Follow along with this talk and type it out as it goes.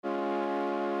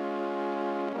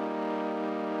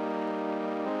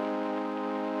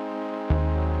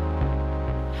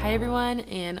Hi everyone,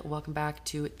 and welcome back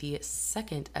to the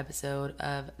second episode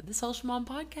of the Social Mom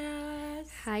Podcast.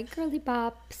 Hi, girly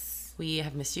pops. We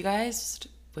have missed you guys,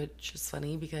 which is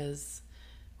funny because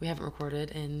we haven't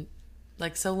recorded in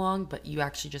like so long, but you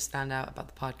actually just found out about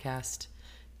the podcast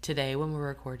today when we're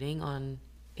recording on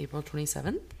April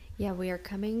 27th. Yeah, we are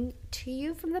coming to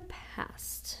you from the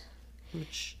past.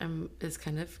 Which is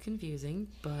kind of confusing,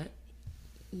 but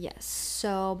Yes,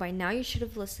 so by now you should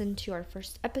have listened to our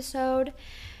first episode,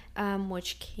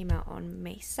 which came out on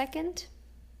May 2nd.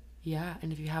 yeah,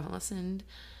 and if you haven't listened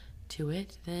to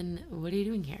it, then what are you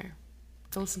doing here?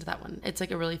 Go listen to that one. It's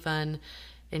like a really fun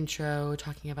intro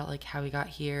talking about like how we got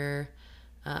here,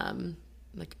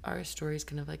 like our stories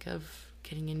kind of like of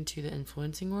getting into the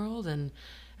influencing world, and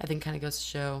I think kind of goes to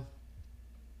show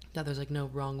that there's like no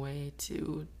wrong way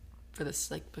for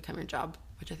this like become your job,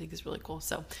 which I think is really cool.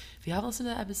 So if you haven't listened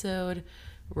to that episode,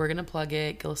 we're gonna plug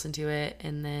it, go listen to it,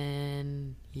 and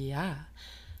then yeah.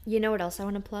 You know what else I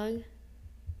want to plug?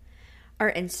 Our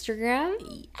Instagram.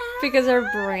 Yes. Because our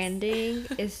branding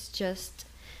is just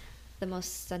the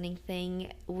most stunning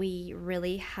thing. We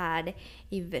really had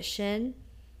a vision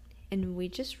and we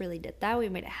just really did that. We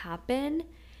made it happen.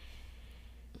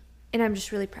 And I'm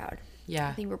just really proud. Yeah.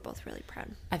 I think we're both really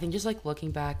proud. I think just like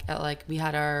looking back at like we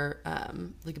had our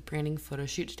like a branding photo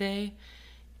shoot today,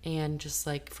 and just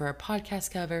like for our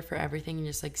podcast cover, for everything, and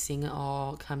just like seeing it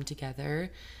all come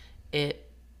together, it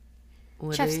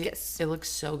literally, Chef's kiss. it looks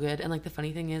so good. And like the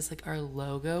funny thing is like our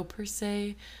logo per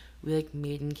se, we like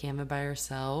made in Canva by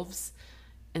ourselves,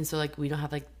 and so like we don't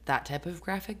have like that type of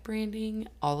graphic branding.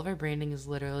 All of our branding is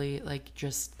literally like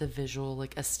just the visual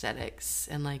like aesthetics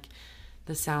and like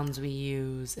the sounds we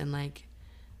use and like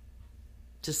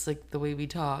just like the way we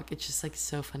talk. It's just like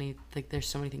so funny. Like there's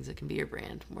so many things that can be your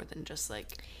brand more than just like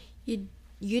You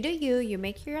do you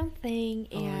make your own thing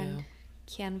and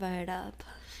Canva it up.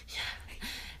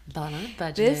 not on a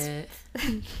budget.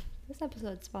 This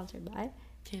episode's sponsored by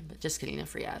Canva. Just kidding, no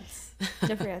free ads.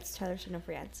 No free ads. Tyler said no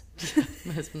free ads.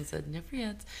 My husband said no free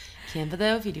ads. Canva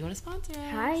though, if you do want to sponsor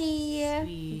us, Hi.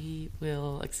 we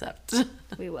will accept.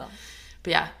 We will. But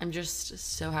yeah, I'm just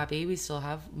so happy. We still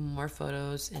have more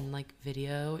photos and like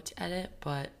video to edit,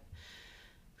 but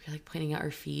we're like planning out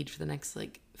our feed for the next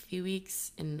like few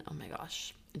weeks, and oh my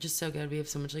gosh, it's just so good. We have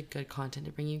so much like good content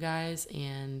to bring you guys,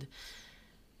 and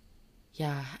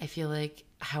yeah, I feel like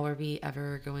how are we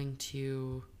ever going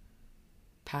to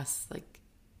surpass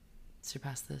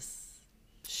this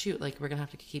shoot? Like we're gonna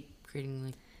have to keep creating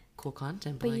like cool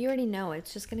content. But like, you already know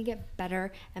it's just gonna get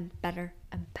better and better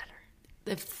and better.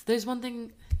 if there's one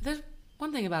thing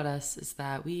about us is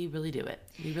that we really do it.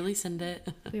 We really send it.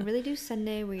 We really do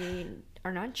Sunday. We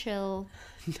are not chill.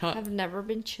 Have never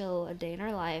been chill a day in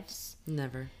our lives.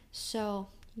 Never. So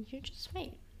you just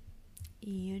wait.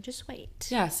 You just wait.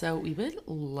 Yeah, so we would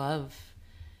love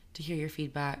to hear your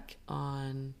feedback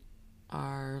on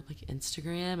our like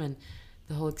Instagram and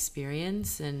the whole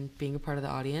experience and being a part of the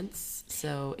audience.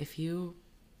 So if you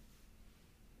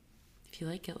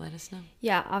like it, let us know.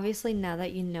 Yeah, obviously now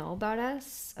that you know about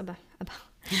us, about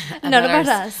Not about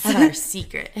us. About our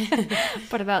secret.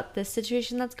 But about this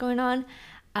situation that's going on,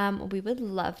 we would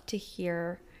love to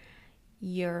hear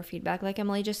your feedback, like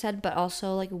Emily just said, but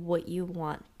also like what you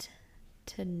want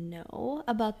to know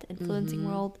about the influencing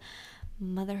world,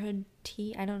 motherhood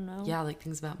tea, I don't know. Yeah, like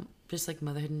things about just like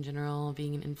motherhood in general,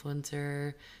 being an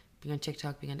influencer, being on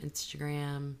TikTok, being on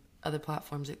Instagram, other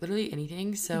platforms, like literally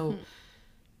anything. So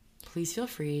please feel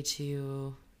free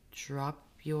to drop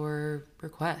your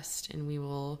request and we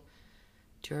will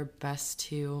do our best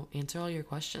to answer all your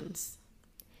questions.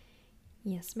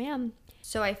 Yes, ma'am.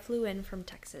 So I flew in from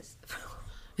Texas.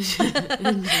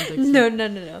 No.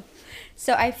 No.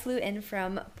 So I flew in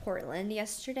from Portland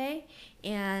yesterday,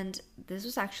 and this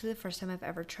was actually the first time I've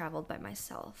ever traveled by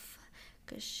myself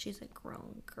because she's a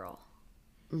grown girl.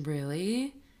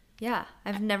 Really? Yeah,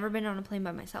 I've never been on a plane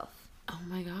by myself. Oh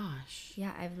my gosh.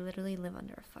 Yeah, I've literally lived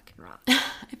under a fucking rock.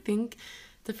 I think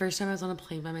the first time I was on a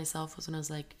plane by myself was when I was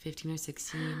like 15 or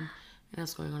 16 and I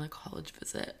was going on a college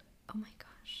visit. Oh my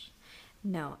gosh.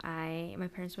 No, my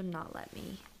parents would not let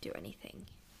me do anything.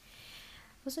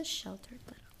 I was a sheltered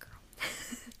little girl.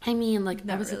 I mean, like,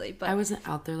 Not really, but I wasn't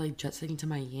out there like jet setting to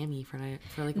Miami for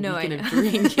like a No, I weekend of know.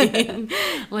 drinking.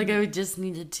 Like I was just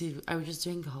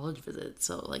doing college visits,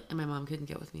 so like, and my mom couldn't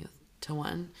get with me to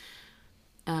one,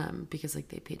 because like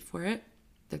they paid for it,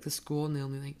 like the school, and they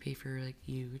only like pay for like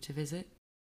you to visit.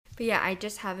 But yeah, I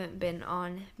just haven't been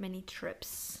on many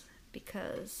trips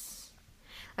because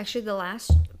actually the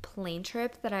last plane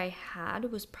trip that I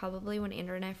had was probably when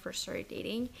Andrew and I first started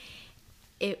dating.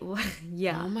 It was,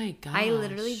 yeah. Oh my gosh. I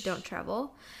literally don't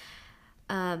travel.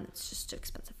 It's just too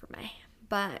expensive for me.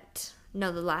 But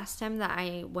no, the last time that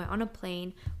I went on a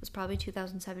plane was probably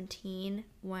 2017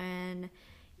 when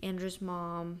Andrew's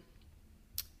mom,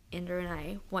 Andrew and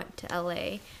I went to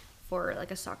LA for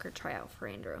like a soccer tryout for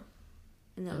Andrew.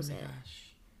 And that was it. Gosh.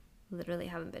 Literally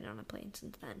haven't been on a plane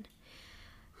since then.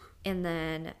 And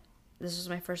then this was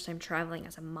my first time traveling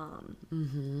as a mom.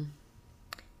 Mm-hmm.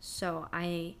 So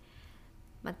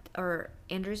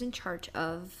Andrew's in charge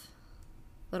of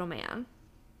little man.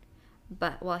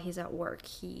 But while he's at work,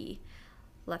 he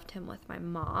left him with my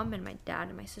mom and my dad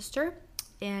and my sister.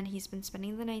 And he's been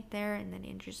spending the night there. And then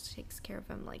Andrew takes care of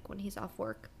him like when he's off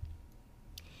work.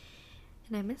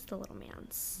 And I miss the little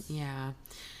mans. Yeah.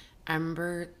 I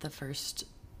remember the first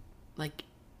like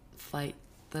flight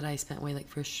that I spent away, like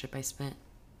first trip I spent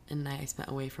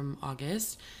away from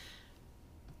August.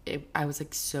 I was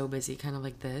like so busy, kind of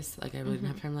like this. Like I really didn't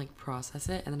have time to like process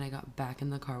it. And then I got back in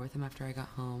the car with him after I got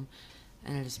home.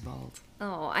 And I just bawled.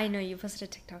 Oh, I know. You posted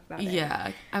a TikTok about it.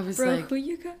 Yeah. I was Bro, like... who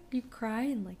you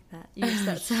crying like that? You used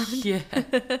that sound? Yeah.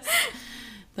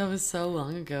 That was so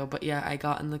long ago. But yeah, I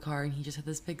got in the car and he just had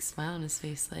this big smile on his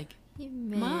face like, he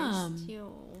missed Mom.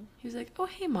 You. He was like, oh,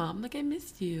 hey, Mom. Like, I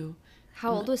missed you.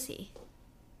 How old was he?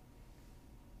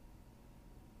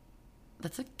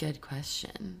 That's a good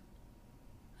question.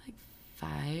 Like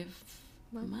 5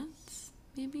 months,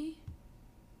 maybe?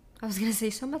 I was going to say,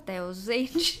 so Mateo's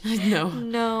age. No.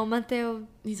 No, Mateo.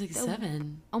 He's like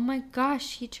 7. Oh my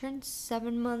gosh, he turned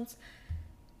 7 months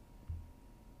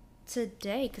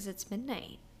today because it's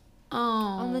midnight. Oh.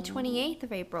 On the 28th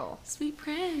of April. Sweet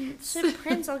Prince. Sweet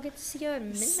Prince, I'll get to see you at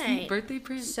midnight. Sweet birthday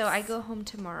Prince. So I go home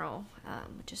tomorrow,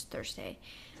 which is Thursday,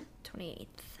 28th.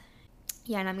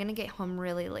 Yeah, and I'm going to get home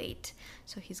really late.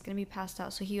 So he's going to be passed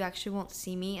out. So he actually won't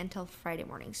see me until Friday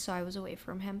morning. So I was away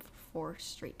from him for 4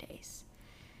 straight days.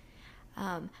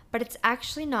 But it's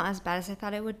actually not as bad as I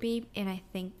thought it would be. And I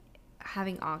think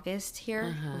having August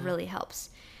here really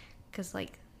helps. Because,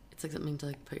 like... It's like something to,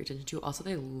 like, put your attention to. Also,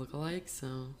 they look alike,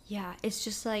 so... Yeah, it's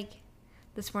just, like...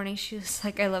 This morning, she was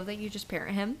like, I love that you just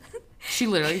parent him. She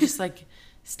literally just, like,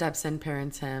 steps in,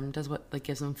 parents him, does what... Like,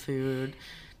 gives him food,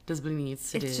 does what he needs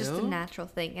to do. It's just a natural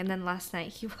thing. And then last night,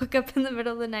 he woke up in the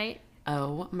middle of the night.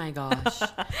 Oh, my gosh.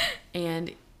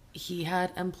 And he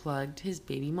had unplugged his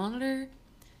baby monitor...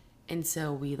 And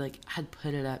so we, like, had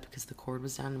put it up because the cord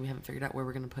was down and we haven't figured out where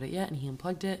we're going to put it yet. And he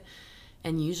unplugged it.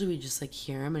 And usually we just, like,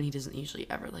 hear him. And he doesn't usually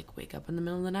ever, like, wake up in the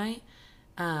middle of the night.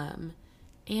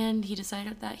 And he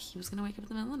decided that he was going to wake up in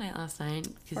the middle of the night last night.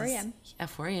 4 a.m. At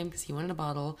 4 a.m. because he wanted a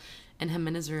bottle. And him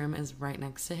in his room is right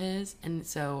next to his. And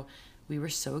so we were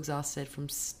so exhausted from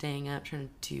staying up trying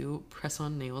to do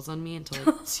press-on nails on me until,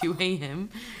 like, 2 a.m.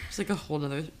 It's, like, a whole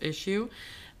other issue.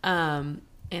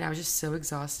 And I was just so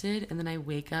exhausted. And then I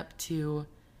wake up to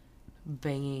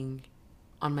banging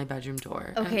on my bedroom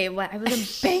door. Okay, I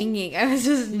wasn't banging. I was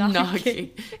just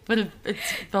knocking. But it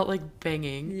felt like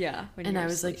banging. Yeah. And I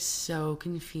was like so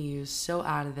confused, so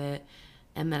out of it.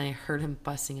 And then I heard him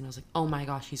fussing and I was like, oh my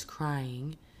gosh, he's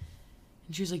crying.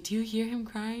 And she was like, do you hear him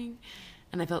crying?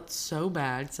 And I felt so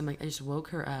bad. So I'm like, I just woke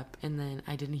her up and then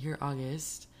I didn't hear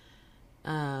August.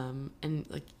 And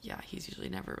like, yeah, he's usually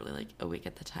never really like awake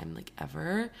at the time, like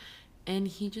ever. And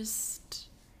he just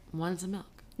wanted some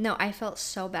milk. No, I felt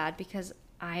so bad because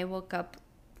I woke up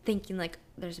thinking like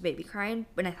there's a baby crying,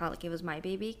 but I thought like it was my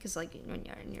baby because like when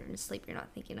you're in sleep, you're not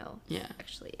thinking, oh, yeah,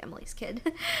 actually Emily's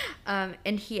kid.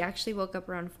 And he actually woke up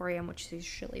around 4 a.m., which is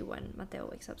usually when Mateo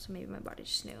wakes up. So maybe my body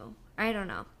just knew. I don't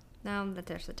know. Now that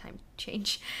there's a time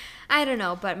change, I don't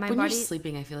know, but when you're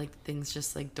sleeping, I feel like things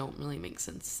just like don't really make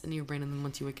sense in your brain, and then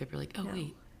once you wake up, you're like, oh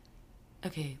wait,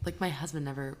 okay. Like my husband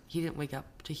he didn't wake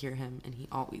up to hear him, and he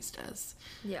always does.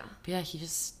 Yeah. But yeah, he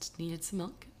just needed some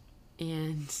milk,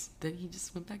 and then he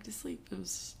just went back to sleep. It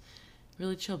was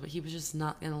really chill, but he was just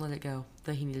not gonna let it go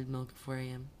that he needed milk at 4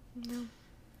 a.m. No.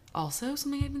 Also,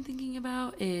 something I've been thinking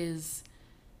about is,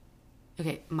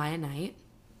 okay, Maya Knight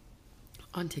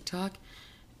on TikTok.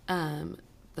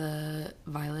 The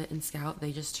Violet and Scout,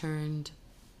 they just turned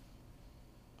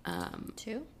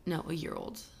 2? No, a year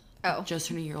old. Oh. Just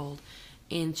turned a year old.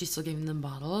 And she's still giving them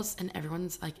bottles, and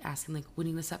everyone's like asking like, when are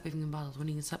you gonna stop giving them bottles? When are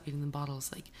you gonna stop giving them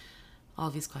bottles? Like all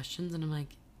these questions, and I'm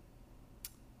like,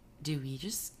 do we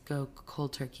just go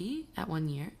cold turkey at 1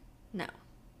 year? No.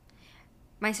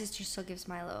 My sister still gives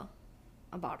Milo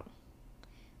a bottle.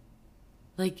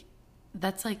 Like,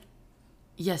 that's like,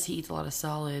 yes, he eats a lot of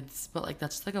solids, but like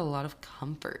that's like a lot of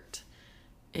comfort.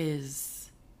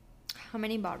 How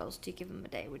many bottles do you give him a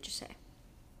day, would you say?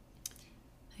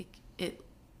 Like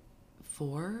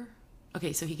 4?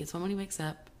 Okay, so he gets one when he wakes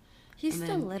up. He's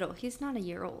still little. He's not a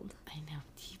year old. I know.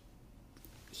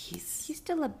 He's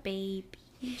still a baby.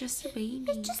 just a baby.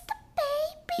 He's just a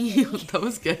baby. That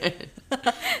was good.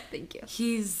 Thank you.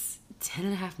 He's 10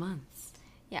 and a half months.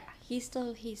 Yeah, he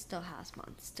still has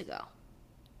months to go.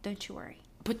 Don't you worry.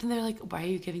 But then they're like, why are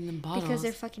you giving them bottles? Because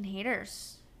they're fucking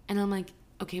haters. And I'm like,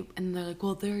 okay. And they're like,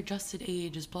 well, their adjusted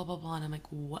age is blah, blah, blah. And I'm like,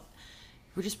 what?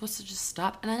 We're just supposed to just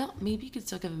stop. And I don't, maybe you could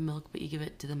still give them milk, but you give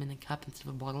it to them in a cup instead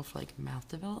of a bottle for like mouth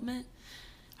development.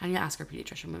 I need to ask our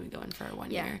pediatrician when we go in for our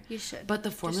 1 year. Yeah, you should. But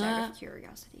the formula, just out of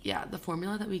curiosity. Yeah, the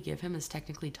formula that we give him is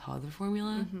technically toddler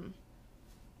formula. Mm-hmm.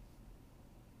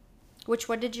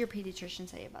 What did your pediatrician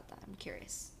say about that? I'm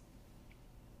curious.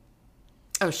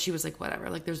 Oh, she was like, whatever.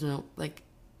 Like, there's no, like,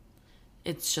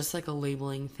 it's just like a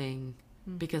labeling thing.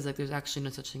 Mm-hmm. Because, like, there's actually no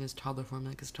such thing as toddler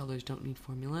formula because toddlers don't need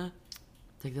formula.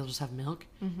 Like, they'll just have milk.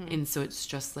 Mm-hmm. And so it's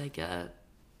just like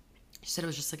she said it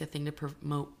was just like a thing to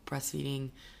promote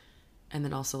breastfeeding. And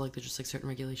then also, like, there's just like certain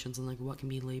regulations on like what can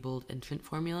be labeled infant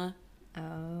formula.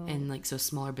 Oh. And like, so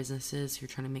smaller businesses who are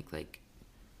trying to make like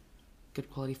good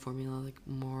quality formula like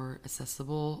more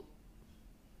accessible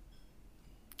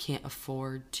can't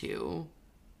afford to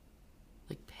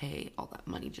like pay all that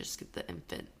money to just get the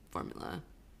infant formula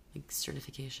like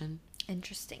certification.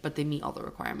 Interesting. But they meet all the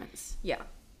requirements. Yeah.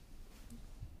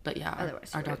 But yeah,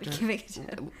 otherwise our doctor,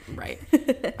 right?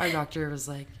 Our doctor was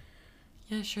like,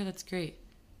 "Yeah, sure, that's great."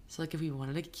 So like, if we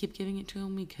wanted to keep giving it to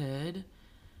him, we could.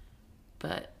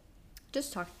 But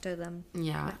just talk to them.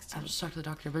 Yeah, I'll just talk to the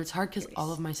doctor. But it's hard because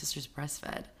all of my sisters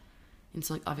breastfed, and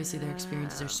so like obviously their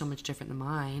experiences are so much different than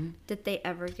mine. Did they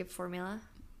ever give formula,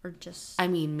 or just? I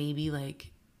mean, maybe like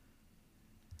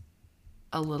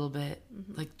a little bit,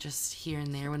 like just here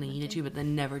and there when they needed to, but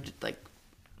then never just like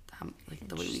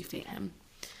the way we feed him.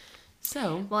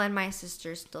 So well, and my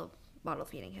sister's still bottle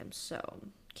feeding him, so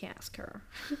can't ask her.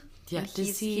 Yeah,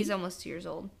 he's almost 2 years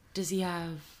old. Does he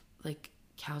have like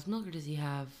cow's milk or does he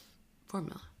have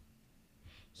formula?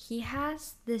 He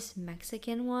has this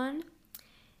Mexican one.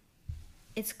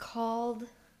 It's called.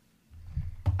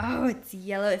 Oh, it's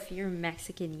yellow. If you're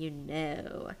Mexican, you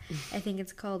know. I think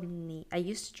it's called I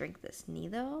used to drink this.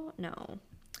 Nido? No.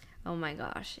 Oh my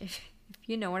gosh. If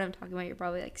you know what I'm talking about, you're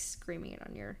probably like screaming it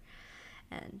on your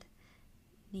end.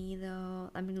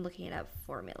 Nido. I've been looking it up.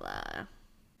 Formula.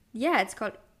 Yeah, it's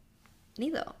called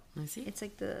Nido. I see. It's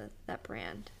like that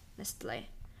brand. Nestle.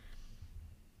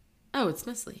 Oh, it's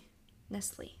Nestle.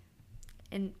 Nestle.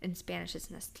 In Spanish,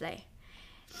 it's Nestle.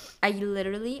 I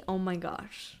literally, oh my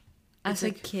gosh. As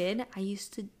a kid, I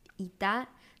used to eat that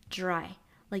dry.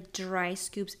 Like dry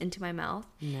scoops into my mouth.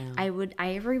 No.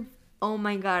 Oh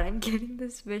my god, I'm getting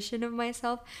this vision of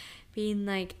myself being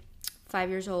like 5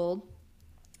 years old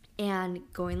and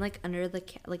going like under the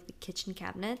kitchen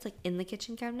cabinets, like in the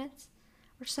kitchen cabinets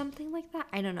or something like that.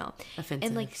 I don't know. Offensive.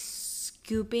 And like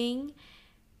scooping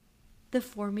the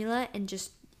formula and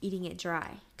just eating it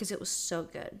dry because it was so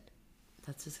good.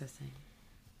 That's disgusting.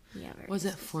 Yeah. Was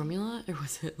it formula or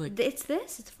was it like?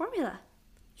 It's formula.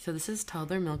 So this is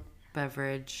toddler milk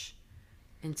beverage.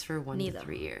 And it's for 1 to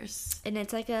 3 years. And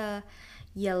it's like a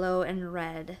yellow and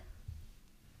red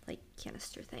like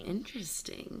canister thing.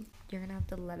 Interesting. You're gonna have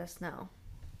to let us know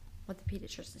what the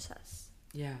pediatrician says.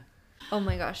 Yeah. Oh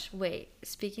my gosh, wait.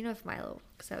 Speaking of Milo,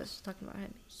 because I was talking about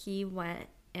him, he went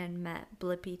and met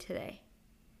Blippi today.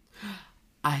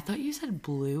 I thought you said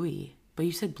Bluey, but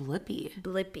you said Blippi.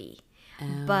 Blippi.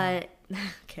 But,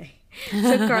 okay.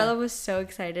 So Carla was so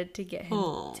excited to get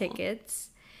him tickets.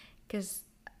 Because,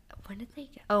 when did they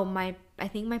get? Oh, I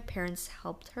think my parents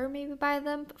helped her maybe buy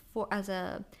them as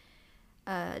a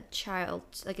child,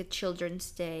 like a Children's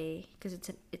Day. Because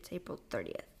it's April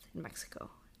 30th in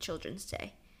Mexico. Children's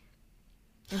Day.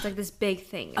 It's like this big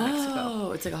thing in Mexico.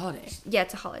 Oh, it's like a holiday. Yeah,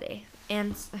 it's a holiday.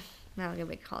 And not like a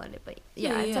big holiday, but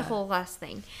yeah, it's a whole last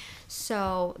thing.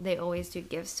 So they always do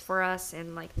gifts for us,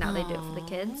 and like now they do it for the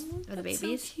kids or the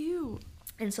babies. So cute.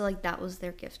 And so like that was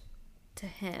their gift to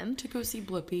him to go see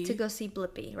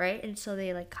Blippi. Right? And so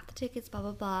they like got the tickets, blah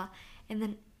blah blah, and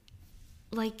then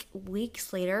like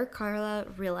weeks later, Carla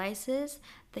realizes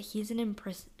that he's an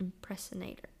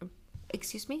impersonator.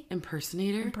 Excuse me?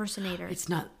 Impersonator. It's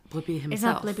not Blippi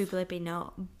himself. It's not Blippi,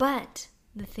 no. But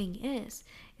the thing is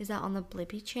that on the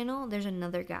Blippi channel, there's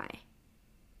another guy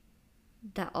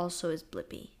that also is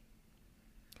Blippi.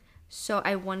 So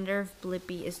I wonder if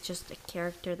Blippi is just a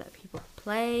character that people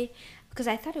play. Because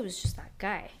I thought it was just that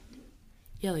guy.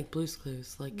 Yeah, like Blue's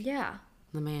Clues. Like, yeah.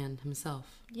 The man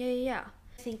himself. Yeah.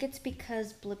 I think it's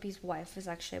because Blippi's wife is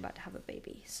actually about to have a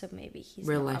baby. So maybe he's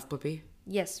real life Blippi?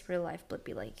 Yes, real life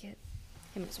Blippi. Like him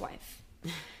and his wife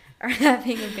are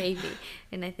having a baby.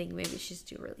 And I think maybe she's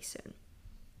due really soon.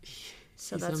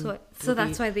 So He's that's on what. So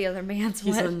that's Blippi- why the other man's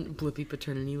He's wet. on Blippi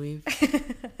paternity leave.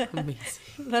 Amazing.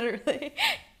 Literally.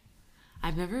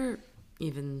 I've never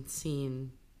even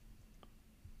seen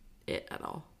it at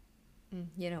all.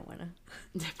 You don't want to.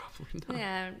 Yeah, probably not.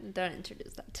 Yeah, don't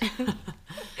introduce that to him.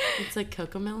 It's like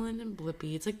Cocomelon and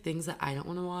Blippi. It's like things that I don't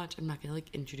want to watch. I'm not gonna like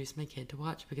introduce my kid to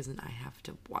watch because then I have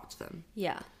to watch them.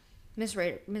 Yeah. Miss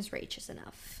Rach is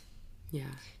enough. Yeah.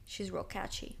 She's real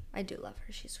catchy. I do love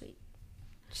her. She's sweet.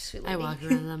 She's a sweet I lady. walk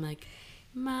around and I'm like,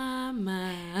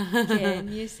 Mama.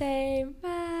 Can you say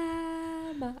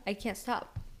mama? I can't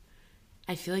stop.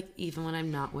 I feel like even when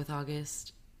I'm not with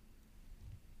August,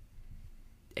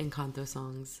 Encanto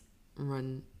songs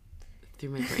run through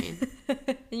my brain.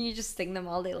 And you just sing them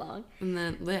all day long. And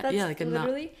then, That's yeah, like I'm not,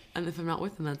 literally- and if I'm not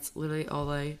with them, that's literally all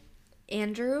I,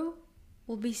 Andrew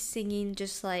will be singing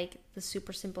just like the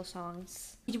super simple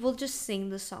songs. He will just sing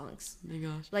the songs. oh my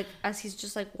gosh. Like as he's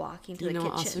just like walking to You the know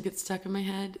kitchen. what also gets stuck in my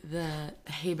head? The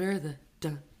Hey Bear, the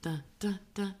dun dun dun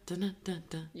dun dun dun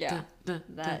dun. Yeah, dun, dun,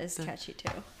 that dun, is dun, catchy too.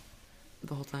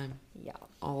 the whole time. Yeah.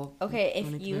 All Okay,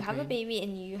 running if through you my have a brain. baby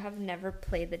and you have never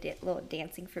played the little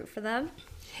dancing fruit for them,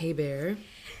 Hey Bear.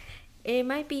 it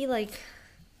might be like.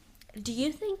 Do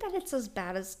you think that it's as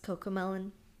bad as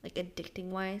Cocomelon, like addicting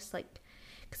wise, like,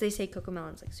 because they say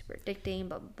Cocomelon's like super addicting,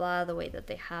 blah blah blah. The way that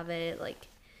they have it, like,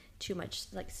 too much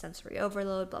like sensory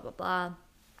overload, blah blah blah.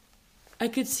 I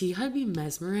could see how it'd be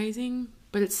mesmerizing,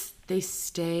 but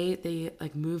they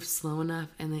like move slow enough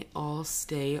and they all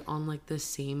stay on like the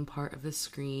same part of the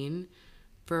screen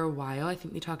for a while. I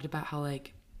think they talked about how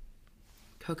like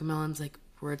Cocomelon's like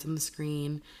words on the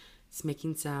screen, it's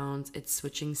making sounds, it's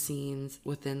switching scenes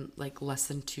within like less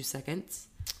than 2 seconds.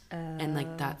 And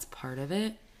like that's part of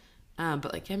it.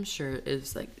 But like I'm sure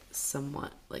it's like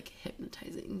somewhat like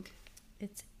hypnotizing.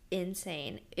 It's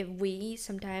insane.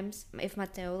 If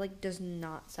Mateo like does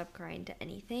not stop crying to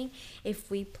anything, if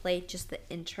we play just the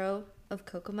intro of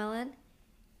Cocomelon,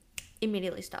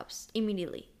 immediately stops.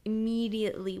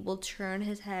 Immediately will turn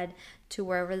his head to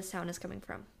wherever the sound is coming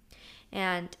from.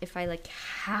 And if I like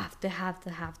have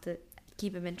to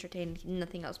keep him entertained,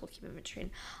 nothing else will keep him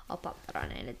entertained, I'll pop that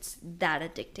on and it's that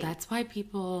addicting. That's why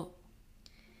people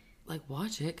like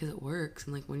watch it, because it works,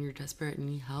 and like when you're desperate and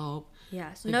need help.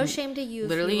 Yeah, so like, no shame to you.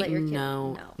 Literally, if you let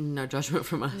your kid, no judgment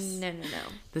from us. No.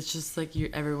 It's just like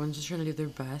everyone's just trying to do their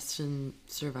best and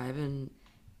survive, and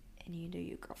you do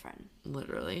you, girlfriend.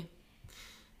 literally.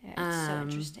 Yeah, it's so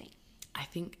interesting. I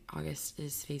think August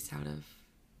is phased out of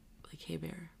like Hey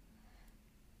Bear.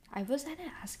 I was gonna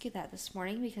ask you that this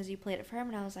morning because you played it for him,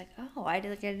 and I was like, oh, I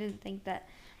didn't think that.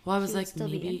 Well, I was he would like, still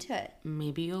be into it.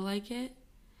 maybe you'll like it,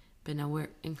 but now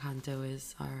Encanto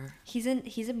is our. He's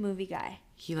a movie guy,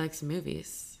 He likes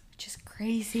movies. which is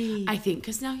crazy. I think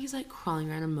because now he's like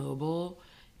crawling around a mobile.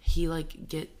 He'll like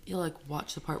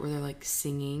watch the part where they're like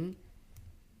singing,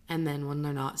 and then when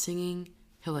they're not singing,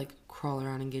 he'll like crawl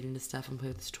around and get into stuff and play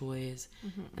with his toys,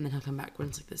 and then he'll come back when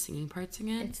it's like the singing parts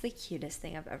again. It's the cutest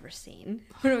thing I've ever seen.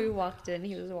 When we walked in,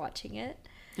 he was watching it.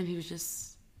 And he was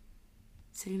just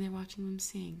sitting there watching them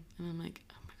sing, and I'm like,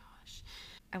 oh my gosh.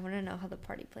 I want to know how the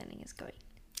party planning is going.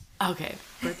 Okay,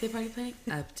 birthday party planning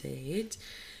update.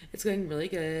 It's going really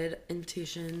good.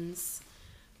 Invitations.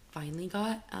 Finally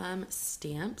got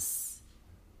stamps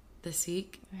this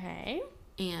week. Okay.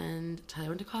 And Tyler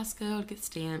went to Costco to get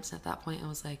stamps. And at that point, I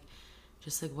was like,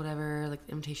 just like whatever. Like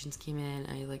the invitations came in.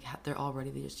 I like they're all ready.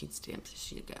 They just need stamps.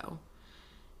 Just need to go.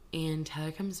 And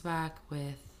Tyler comes back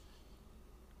with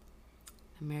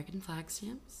American flag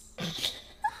stamps.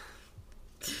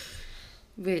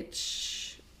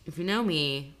 Which, if you know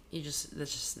me, that's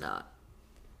just not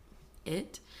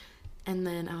it. And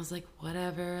then I was like,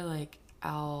 whatever, like,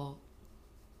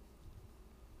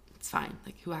 it's fine.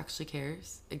 Like, who actually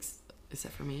cares?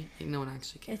 Except for me. Like, no one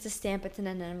actually cares. It's a stamp. It's in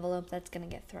an envelope that's gonna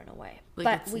get thrown away. Like,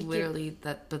 but it's we literally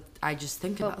that, but I just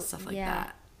think about stuff like yeah.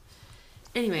 that.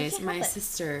 Anyways, can't my help it.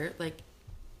 sister, like,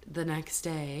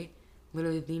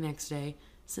 literally the next day,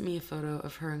 sent me a photo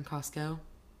of her in Costco.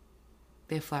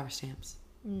 They have flower stamps.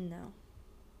 No,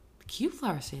 Cute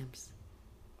flower stamps.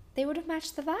 they would have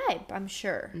matched the vibe, I'm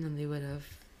sure. And then they would have.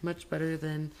 Much better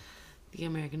than the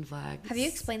American flags. Have you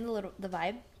explained the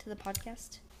vibe to the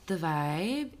podcast? The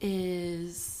vibe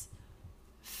is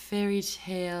fairy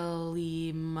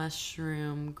tale-y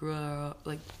mushroom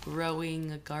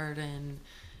growing a garden,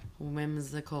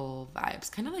 whimsical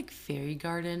vibes. Kind of like fairy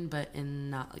garden, but in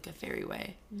not like a fairy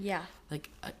way. Yeah, Like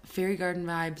fairy garden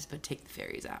vibes, but take the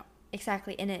fairies out.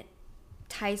 exactly. And it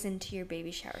ties into your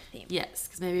baby shower theme. Yes,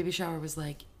 because my baby shower was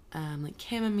like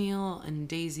chamomile and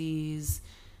daisies,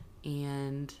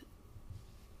 and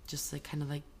just like kind of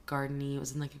like gardeny. It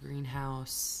was in like a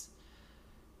greenhouse.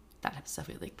 that type of stuff.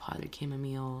 We had like potted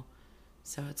chamomile.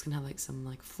 So it's gonna have like some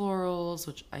like florals,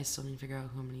 which I still need to figure out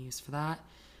who I'm gonna use for that.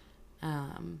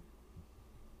 I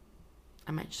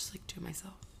might just like do it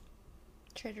myself.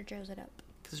 Trader Joe's it up.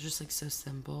 Because it's just like so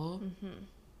simple. Mm-hmm.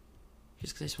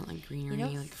 Just because I just want like greenery,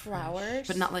 like flowers, fresh.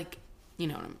 But not like, you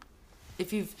know,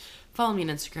 if you've followed me on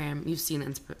Instagram, you've seen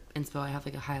inspo. I have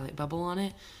like a highlight bubble on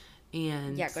it,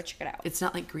 and yeah, go check it out. It's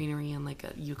not like greenery and like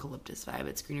a eucalyptus vibe.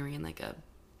 It's greenery and like a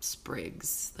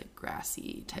sprigs, like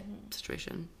grassy type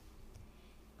situation.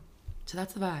 So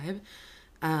that's the vibe.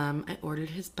 I ordered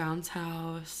his bounce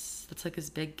house. That's like his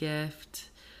big gift.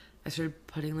 I started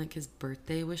putting like his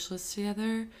birthday wish list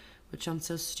together, which sounds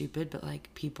so stupid, but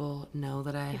like people know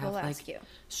that I have like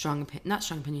not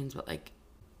strong opinions, but like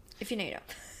if you know, you know.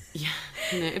 Yeah,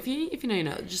 you know, if you know, you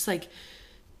know. Just like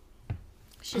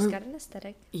she's got an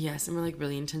aesthetic. Yes, and we're like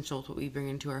really intentional with what we bring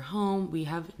into our home. We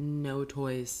have no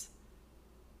toys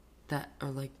that are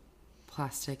like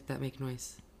plastic that make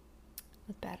noise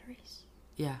with batteries.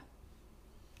 Yeah,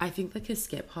 I think like his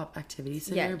skip hop activity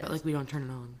center, but like we don't turn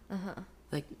it on.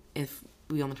 Like if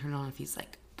we only turn it on if he's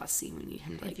like fussy, we need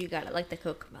him to like. If you got it like the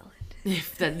Cocomelon.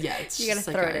 If that, yeah, it's you gotta just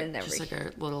throw like it in every. Just like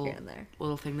our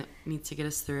little thing that needs to get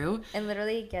us through. And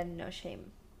literally, again, no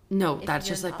shame. No, that's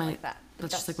just like my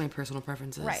that's just like my personal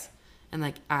preferences, right? And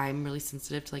like I'm really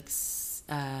sensitive to like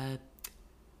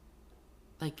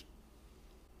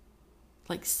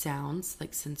sounds,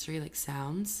 like sensory, like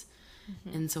sounds.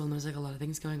 And so when there's like a lot of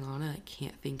things going on, I like,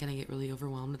 can't think and I get really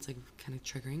overwhelmed. It's like kind of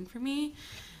triggering for me.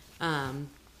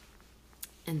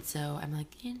 And so I'm like,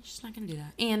 yeah, just not gonna do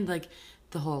that. And like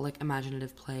the whole like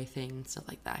imaginative play thing and stuff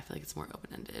like that, I feel like it's more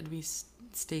open-ended. We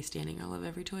stay standing. I love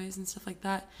every toys and stuff like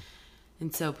that.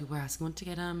 And so people are asking what to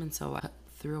get them, and so I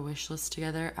threw a wish list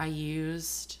together. I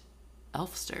used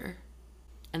Elfster,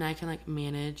 and I can like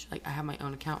manage, like I have my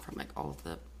own account from like all of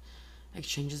the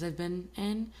exchanges I've been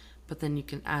in, but then you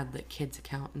can add the kids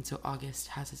account, and so August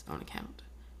has his own account.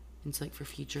 And so like for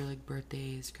future like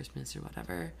birthdays, Christmas or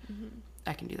whatever,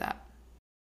 I can do that.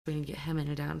 We're gonna get him in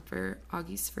and down for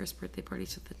Augie's first birthday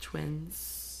parties with the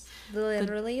twins.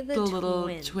 Literally the little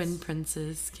twin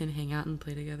princes can hang out and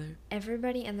play together.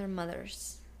 Everybody and their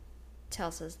mothers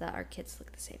tells us that our kids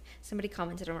look the same. Somebody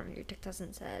commented on one of your TikToks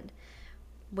and said,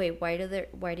 "Wait, why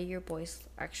do your boys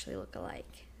actually look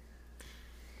alike?"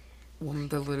 Well,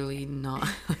 they're literally not.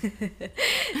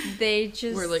 They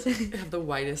just we're like have the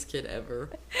whitest kid ever.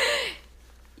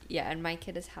 Yeah, and my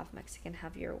kid is half Mexican,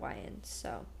 half Uruguayan,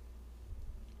 so.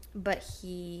 But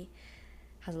he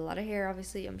has a lot of hair,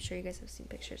 obviously. I'm sure you guys have seen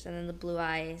pictures. And then the blue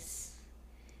eyes.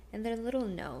 And their little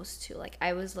nose, too. Like,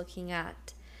 I was looking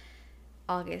at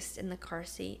August in the car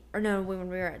seat. Or no, when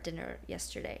we were at dinner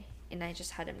yesterday. And I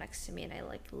just had him next to me. And I,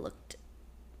 like, looked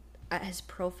at his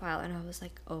profile. And I was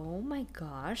like, oh, my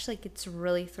gosh. Like, it's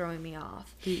really throwing me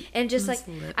off. And just, like,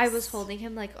 lips. I was holding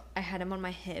him. Like, I had him on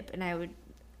my hip. And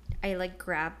I like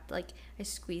grabbed, like I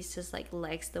squeezed his like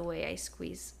legs the way I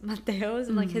squeeze Mateo's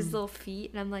and like his little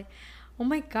feet, and I'm like, oh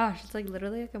my gosh, it's like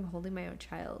literally like I'm holding my own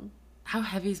child. How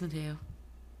heavy is Mateo?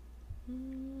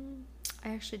 I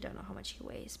actually don't know how much he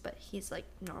weighs, but he's like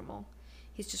normal.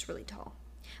 He's just really tall,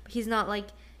 but he's not like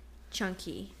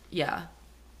chunky. Yeah.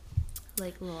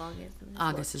 Like little August.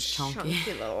 August is chunky.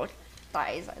 Chunky little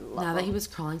thighs. I love. Now that he was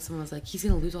crawling, someone was like, he's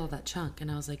gonna lose all that chunk, and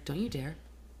I was like, don't you dare.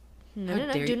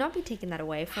 No, do not be taking that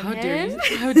away from him.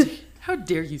 How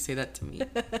dare you say that to me?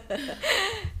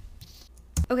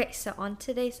 Okay, so on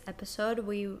today's episode,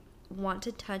 we want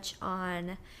to touch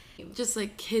on just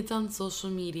like kids on social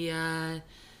media,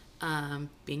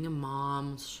 being a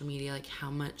mom on social media, like how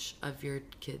much of your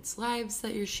kids' lives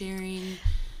that you're sharing.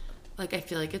 Like I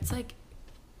feel like it's like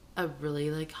a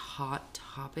really like hot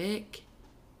topic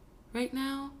right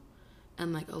now,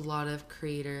 and like a lot of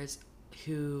creators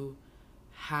who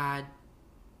had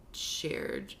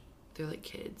shared their like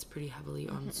kids pretty heavily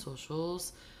on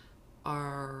socials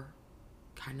are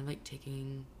kind of like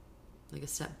taking like a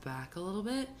step back a little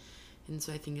bit, and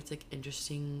so I think it's like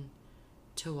interesting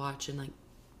to watch and like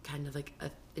kind of like a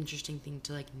interesting thing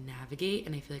to like navigate,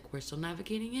 and I feel like we're still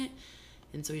navigating it,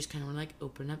 and so we just kind of want to like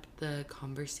open up the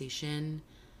conversation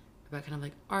about kind of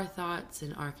like our thoughts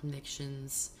and our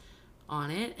convictions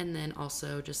on it, and then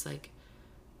also just like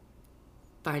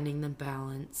finding the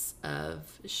balance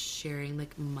of sharing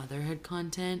like motherhood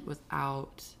content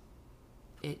without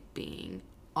it being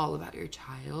all about your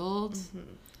child,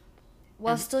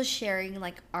 while still sharing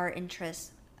like our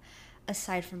interests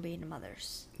aside from being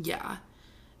mothers. Yeah,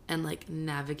 and like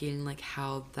navigating like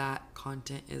how that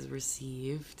content is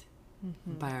received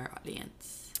by our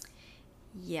audience.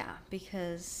 Yeah,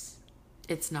 because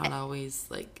it's not always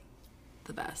like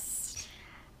the best.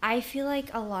 I feel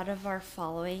like a lot of our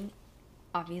following,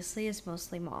 obviously, is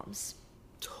mostly moms.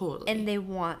 Totally. And they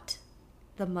want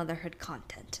the motherhood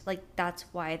content. Like, that's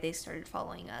why they started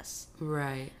following us.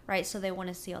 Right. Right? So they want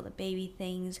to see all the baby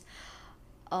things,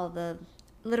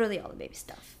 literally all the baby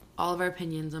stuff. All of our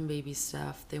opinions on baby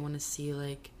stuff. They want to see,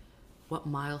 like, what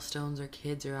milestones our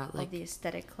kids are at. Like, all the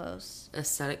aesthetic clothes.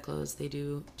 Aesthetic clothes. They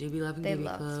do be loving they baby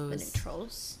love clothes. The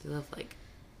neutrals. They love, like,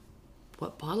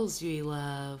 what bottles do you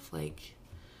love? Like,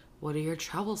 what are your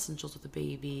travel essentials with the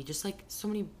baby? Just, like, so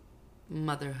many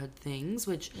motherhood things,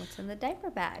 which... What's in the diaper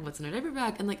bag? What's in our diaper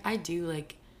bag? And, like, I do,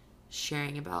 like,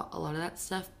 sharing about a lot of that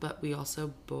stuff, but we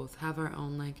also both have our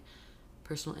own, like,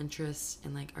 personal interests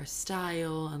in, like, our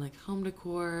style and, like, home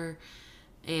decor.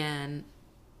 And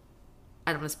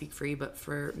I don't want to speak for you, but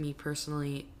for me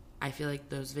personally, I feel like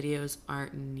those videos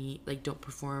aren't don't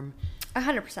perform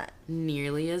 100%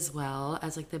 nearly as well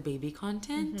as, like, the baby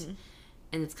content. Mm-hmm.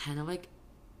 And it's kind of, like...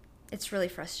 It's really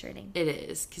frustrating. It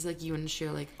is, because, like, you want to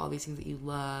share, like, all these things that you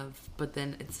love, but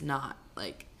then it's not,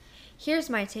 like... Here's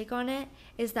my take on it,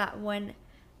 is that when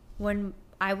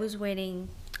I was waiting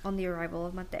on the arrival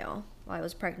of Mateo, while I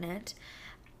was pregnant,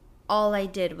 all I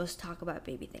did was talk about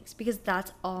baby things. Because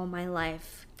that's all my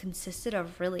life consisted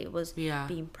of, really, was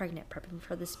being pregnant, prepping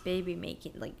for this baby,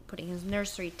 putting his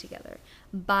nursery together,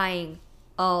 buying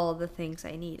all the things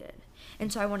I needed.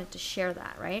 And so I wanted to share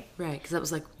that, right? Right, because that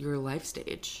was, like, your life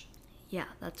stage. Yeah,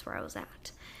 that's where I was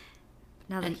at.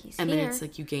 Now that he's here. And then it's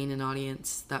like you gain an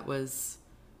audience that's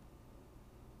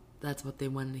what they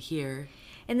wanted to hear.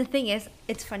 And the thing is,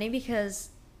 it's funny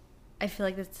because I feel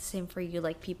like that's the same for you.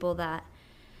 Like, people that,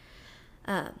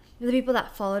 the people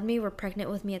that followed me were pregnant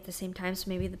with me at the same time. So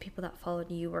maybe the people that followed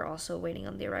you were also waiting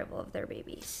on the arrival of their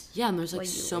babies. Yeah, and there's, like,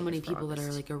 so many people that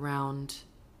are, like, around,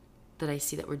 that I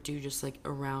see that were due just, like,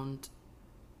 around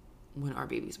when our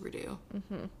babies were due.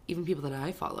 Mm-hmm. Even people that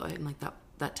I follow, and, like,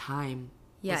 that time.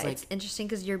 Yeah, was, like, it's interesting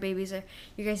because your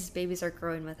guys' babies are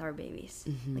growing with our babies,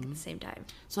 mm-hmm. like, at the same time.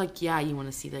 So, like, yeah, you want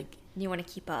to see, like... You want to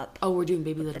keep up. Oh, we're doing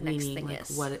baby led weaning. Like,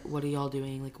 what are y'all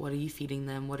doing? Like, what are you feeding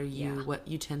them? What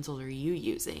utensils are you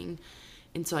using?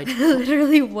 And so I...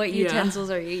 Literally, what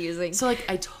utensils are you using? So, like,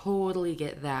 I totally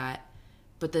get that.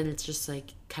 But then it's just,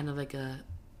 like, kind of like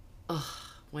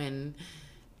when...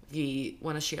 you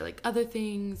want to share, like, other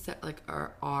things that, like,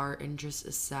 are our interests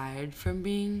aside from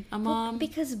being a mom. Well,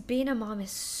 because being a mom is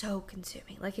so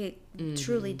consuming. Like, it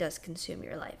truly does consume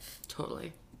your life.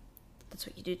 Totally. That's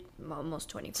what you do almost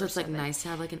 24/7. So it's, like, nice to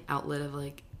have, like, an outlet of,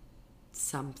 like,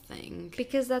 something.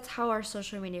 Because that's how our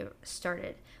social media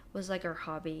started. Was, like, our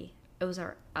hobby. It was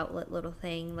our outlet little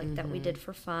thing, like, that we did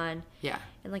for fun. Yeah.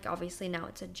 And, like, obviously now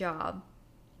it's a job.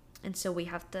 And so we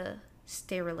have to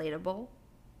stay relatable.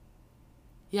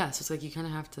 Yeah, so it's like you kind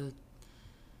of have to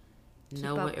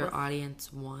know what your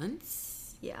audience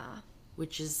wants. Yeah.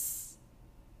 Which is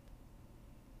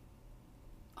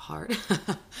hard.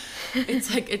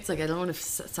 It's like I don't want to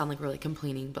sound like really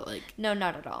complaining, but, like... No,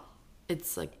 not at all.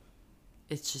 It's like,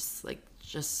 it's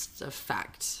just a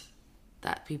fact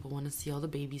that people want to see all the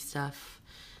baby stuff.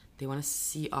 They want to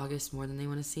see August more than they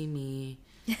want to see me.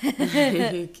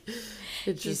 Like,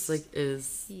 it just, like,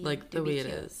 is, like, the way it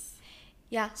is.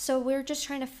 Yeah, so we're just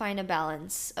trying to find a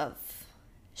balance of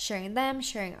sharing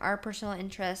our personal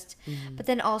interest, but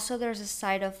then also there's a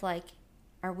side of, like,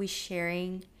 are we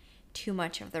sharing too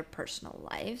much of their personal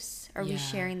lives? Are we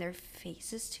sharing their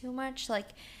faces too much? Like,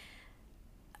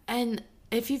 and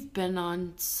if you've been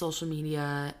on social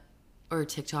media or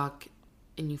TikTok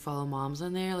and you follow moms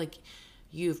on there, like,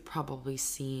 you've probably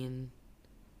seen,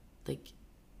 like,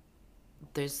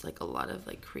 there's, like, a lot of,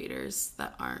 like, creators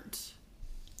that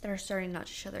are starting not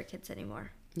to show their kids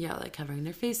anymore. Yeah, like, covering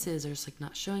their faces or just, like,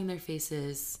 not showing their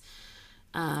faces.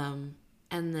 And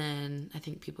then I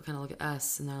think people kind of look at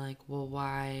us and they're like, well,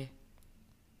 why?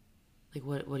 Like,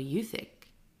 what do you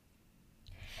think?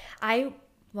 I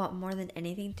want more than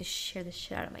anything to share the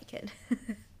shit out of my kid.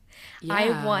 Yeah.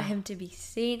 I want him to be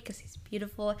seen because he's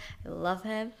beautiful. I love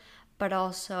him. But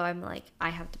also, I'm like, I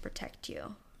have to protect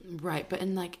you. Right. But,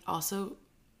 and, like, also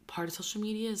part of social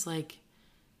media is, like,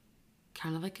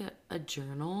 kind of like a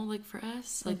journal, like, for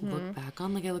us, like, look back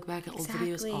on. Like, I look back at old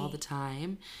videos all the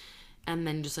time, and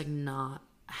then just, like, not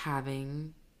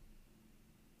having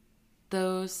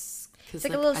those. It's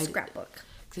like, a little scrapbook.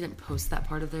 Because I didn't post that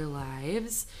part of their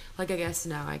lives. Like, I guess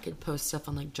now I could post stuff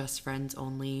on, like, just friends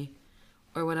only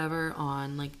or whatever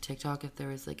on, like, TikTok if there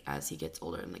was, like, as he gets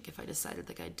older, and, like, if I decided,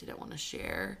 like, I didn't want to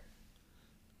share,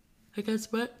 like,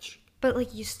 as much. But,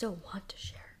 like, you still want to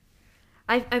share.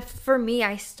 For me,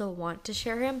 I still want to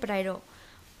share him, but I don't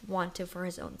want to for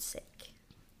his own sake.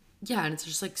 Yeah, and it's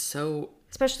just, like, so...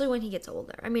 Especially when he gets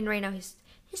older. I mean, right now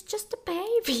He's just a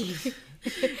baby.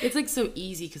 It's like so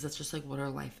easy because that's just like what our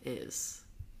life is.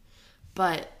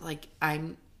 But like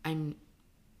I'm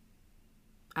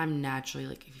naturally,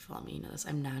 like, if you follow me, you know this,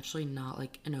 I'm naturally not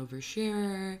like an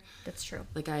oversharer. That's true.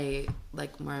 Like I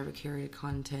like more of a curated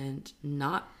content,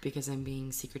 not because I'm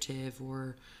being secretive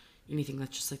or anything.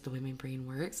 That's just like the way my brain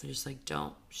works. I just like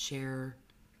don't share.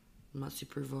 I'm not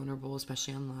super vulnerable,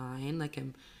 especially online. Like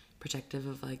I'm protective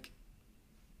of like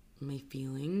my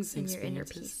feelings and your inner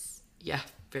experiences. peace. Yeah,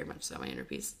 very much so, my inner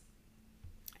peace.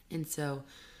 And so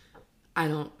I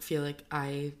don't feel like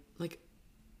I like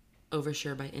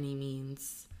overshare by any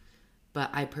means,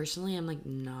 but I personally am like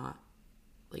not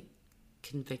like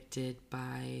convicted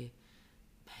by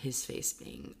his face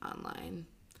being online.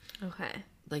 Okay.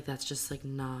 Like that's just like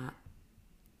not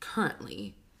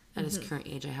currently at his current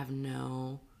age. I have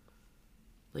no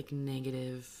like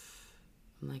negative.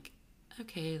 I'm like,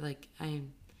 okay, like I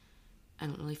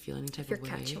don't really feel any type If you're of way.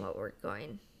 catching what we're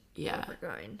going. Yeah. Where we're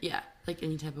going. Yeah, like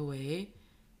any type of way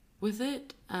with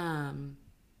it.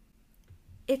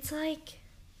 It's like,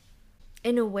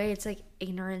 in a way, it's like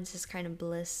ignorance is kind of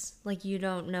bliss. Like, you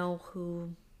don't know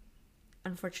who,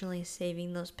 unfortunately, is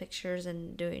saving those pictures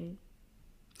and doing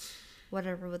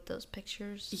whatever with those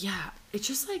pictures. Yeah, it's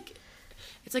just like,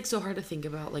 it's like so hard to think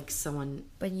about like someone.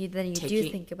 But you do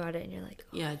think about it and you're like,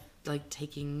 oh. Yeah, like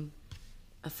taking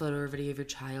a photo or video of your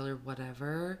child or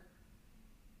whatever.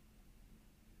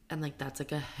 And like that's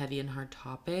like a heavy and hard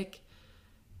topic.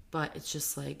 But it's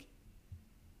just like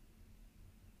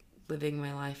living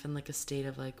my life in like a state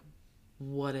of like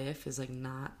what if is like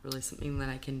not really something that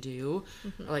I can do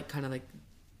or like kind of like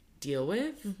deal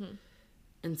with.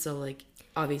 And so like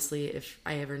obviously if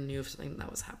I ever knew of something that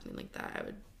was happening like that, I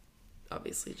would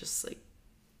obviously just like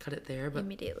cut it there. But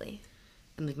immediately.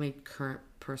 in like my current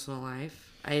personal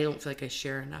life, I don't feel like I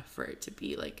share enough for it to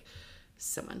be like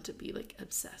someone to be like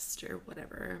obsessed or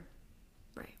whatever,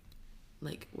 Right.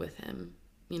 like with him,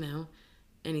 you know.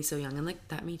 And he's so young, and like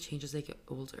that may change as they get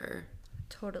older.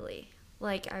 Totally.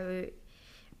 Like I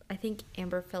think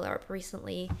Amber Phillip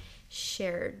recently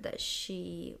shared that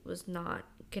she was not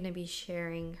going to be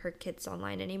sharing her kids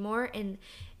online anymore, and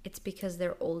it's because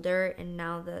they're older, and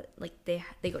now that like they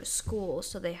go to school,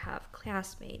 so they have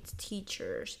classmates,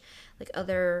 teachers, like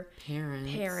other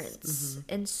parents.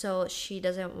 And so she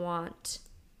doesn't want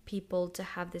people to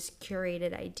have this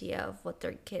curated idea of what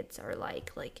their kids are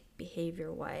like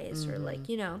behavior wise or like,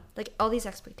 you know, like all these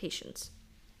expectations.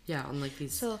 Yeah, on like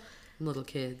these little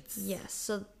kids. Yes,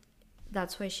 so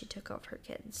that's why she took off her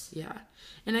kids. Yeah,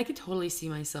 and I could totally see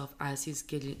myself as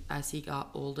he got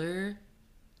older,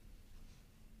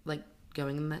 like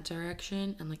going in that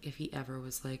direction. And like if he ever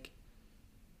was like,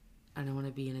 I don't want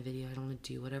to be in a video, I don't want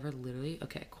to do whatever, literally,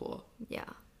 okay, cool. Yeah.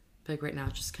 But like right now,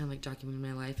 it's just kind of like documenting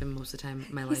my life, and most of the time,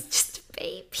 my He's life just a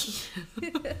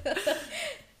baby.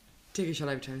 Take a shot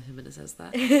every time him and it says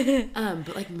that.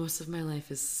 But like most of my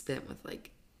life is spent with like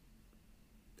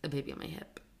a baby on my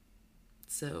hip.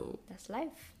 So that's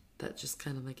life. That's just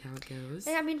kind of like how it goes.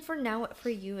 I mean, for now, for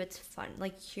you, it's fun.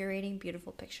 Like curating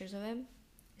beautiful pictures of him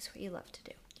is what you love to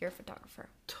do. You're a photographer.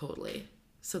 Totally.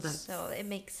 So it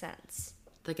makes sense.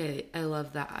 Like I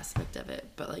love that aspect of it,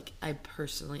 but like I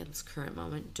personally in this current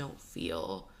moment don't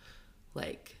feel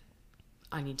like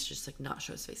I need to just like not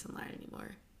show his face online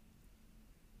anymore.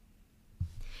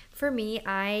 For me,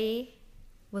 I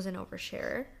was an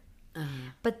oversharer,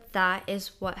 but that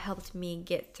is what helped me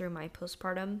get through my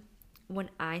postpartum. When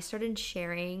I started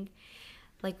sharing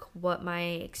like what my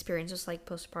experience was like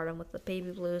postpartum with the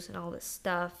baby blues and all this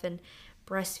stuff and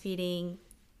breastfeeding,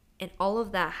 and all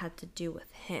of that had to do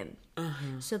with him.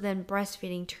 So then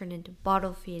breastfeeding turned into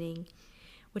bottle feeding,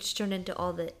 which turned into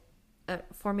all the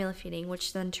formula feeding,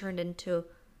 which then turned into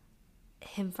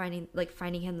him finding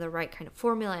him the right kind of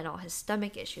formula and all his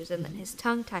stomach issues and then his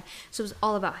tongue tie. So it was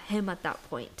all about him at that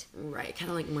point. Right. Kind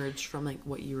of like merged from like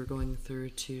what you were going through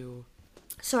to.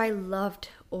 So I loved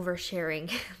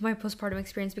oversharing my postpartum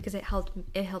experience because it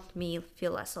helped me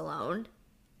feel less alone.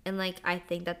 And like I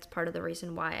think that's part of the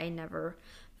reason why I never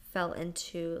fell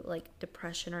into like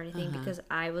depression or anything, because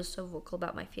I was so vocal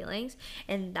about my feelings,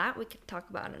 and that we could talk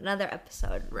about in another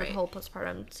episode, right. The whole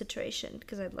postpartum situation,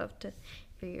 because I'd love to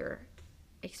hear your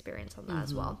experience on that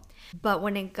as well. But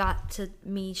when it got to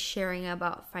me sharing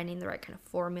about finding the right kind of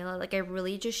formula, like I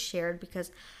really just shared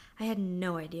because I had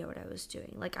no idea what I was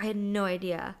doing. Like I had no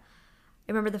idea.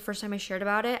 I remember the first time I shared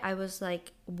about it, I was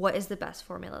like, what is the best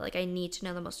formula? Like, I need to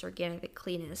know the most organic, the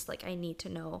cleanest. Like, I need to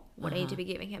know what I need to be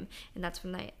giving him. And that's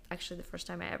when the first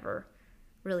time I ever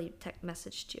really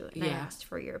messaged you. And I asked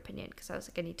for your opinion because I was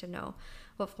like, I need to know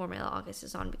what formula August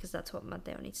is on because that's what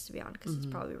Mateo needs to be on because it's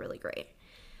probably really great.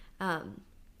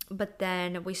 But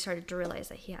then we started to realize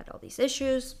that he had all these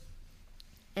issues.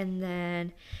 And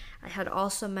then I had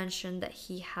also mentioned that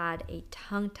he had a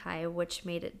tongue tie, which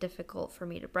made it difficult for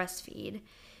me to breastfeed. It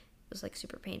was like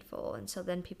super painful. And so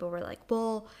then people were like,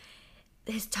 well,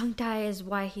 his tongue tie is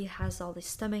why he has all these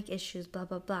stomach issues, blah,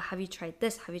 blah, blah. Have you tried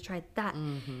this? Have you tried that?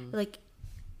 Like,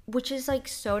 which is like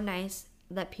so nice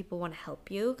that people want to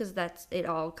help you, because that's, it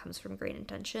all comes from great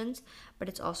intentions. But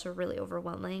it's also really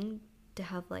overwhelming to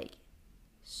have like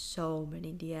so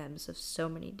many DMs of so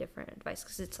many different advice,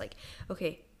 because it's like,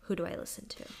 okay, who do I listen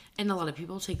to? And a lot of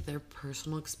people take their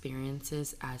personal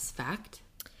experiences as fact.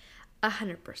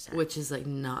 100%. Which is like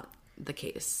not the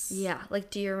case. Yeah. Like,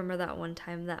 do you remember that one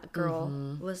time that girl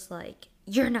was like,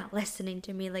 you're not listening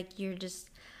to me, like you're just,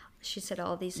 she said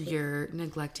all these things. You're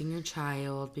neglecting your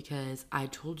child because I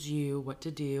told you what to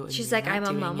do. And she's like, I'm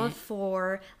a mom of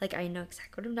 4. Like, I know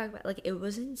exactly what I'm talking about. Like, it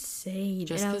was insane.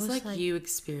 Just because, like, you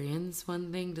experience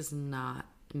one thing does not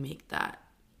make that,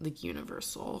 like,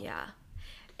 universal. Yeah.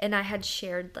 And I had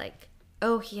shared, like,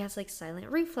 oh, he has, like, silent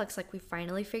reflux. Like, we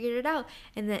finally figured it out.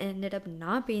 And then it ended up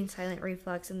not being silent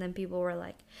reflux. And then people were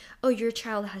like, oh, your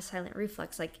child has silent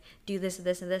reflux. Like, do this,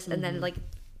 this, and this. And then, like,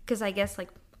 because I guess, like,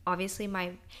 obviously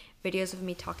my videos of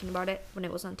me talking about it when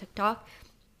it was on TikTok,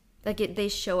 like, they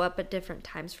show up at different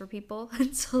times for people.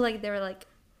 And so, like, they were like,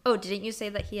 oh, didn't you say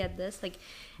that he had this? Like,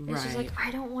 and it's just like,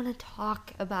 I don't want to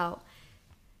talk about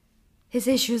his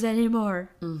issues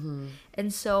anymore.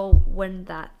 And so when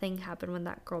that thing happened, when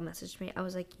that girl messaged me, I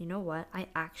was like, you know what? I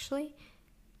actually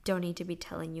don't need to be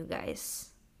telling you guys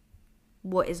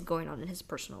what is going on in his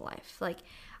personal life. Like,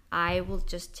 I will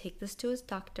just take this to his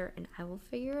doctor and I will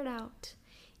figure it out.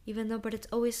 Even though, but it's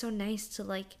always so nice to,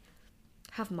 like,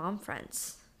 have mom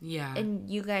friends. Yeah. And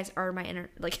you guys are my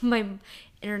my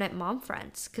internet mom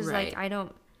friends, because like, I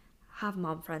don't have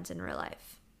mom friends in real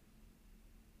life.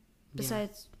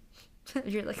 Besides,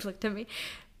 you're like, looked at me.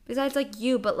 Besides, like,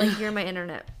 you, but like, you were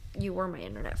my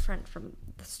internet friend from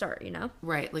the start, you know?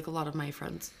 Right. Like, a lot of my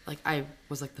friends, like, I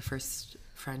was like the first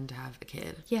friend to have a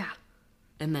kid. Yeah.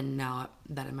 And then now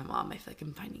that I'm my mom, I feel like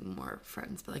I'm finding more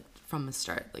friends. But, like, from the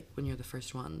start, like, when you're the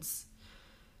first ones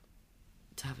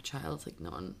to have a child, like,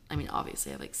 no one... I mean, obviously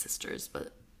I have, like, sisters,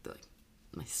 but they're, like,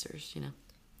 my sisters, you know?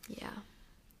 Yeah.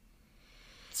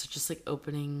 So just, like,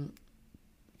 opening...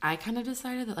 I kind of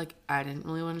decided that, like, I didn't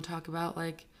really want to talk about,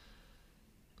 like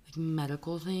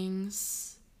medical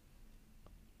things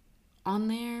on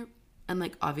there. And,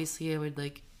 like, obviously I would,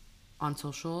 like, on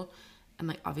social... And,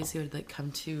 like, obviously I would, like,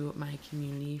 come to my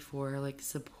community for, like,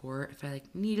 support if I,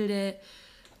 like, needed it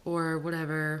or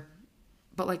whatever.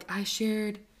 But, like, I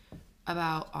shared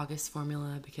about August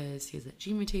formula because he has that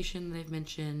gene mutation that I've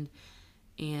mentioned.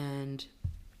 And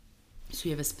so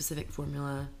we have a specific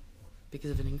formula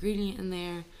because of an ingredient in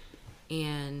there.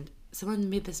 And someone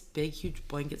made this big, huge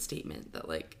blanket statement that,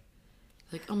 like,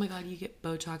 oh, my God, you get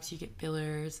Botox, you get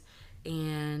fillers,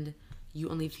 and... you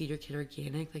only feed your kid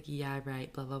organic? Like, yeah,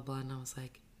 right, blah, blah, blah. And I was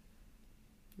like,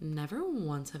 never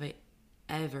once have I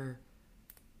ever...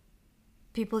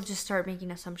 People just start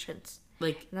making assumptions.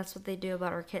 Like... and that's what they do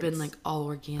about our kids. Been, like, all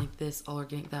organic this, all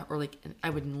organic that. Or, like, I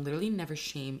would literally never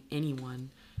shame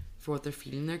anyone for what they're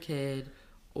feeding their kid.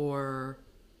 Or,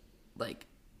 like,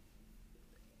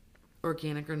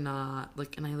 organic or not.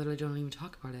 Like, and I literally don't even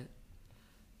talk about it.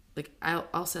 Like,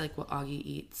 I'll say, like, what Augie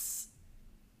eats...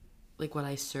 like what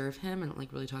I serve him, and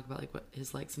like really talk about like what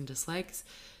his likes and dislikes,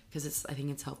 because I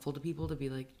think it's helpful to people to be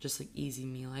like just like easy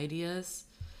meal ideas.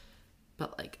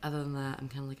 But like other than that, I'm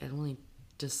kind of like, I don't really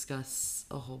discuss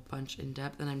a whole bunch in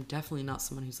depth, and I'm definitely not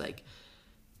someone who's like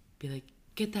be like,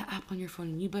 get that app on your phone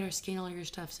and you better scan all your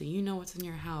stuff so you know what's in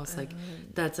your house. Like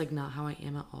that's like not how I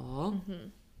am at all.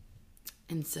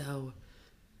 And so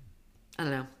I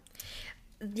don't know.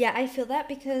 Yeah, I feel that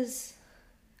because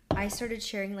I started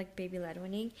sharing like baby led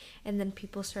weaning, and then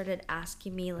people started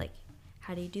asking me like,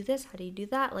 how do you do this? How do you do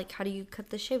that? Like, how do you cut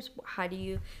the shapes? How do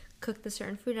you cook the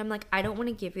certain food? I'm like, I don't want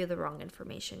to give you the wrong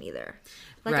information either.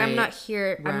 Like, I'm not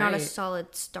here. I'm not a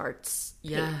solid starts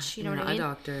page. You know what I mean?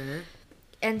 Not a doctor.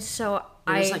 And so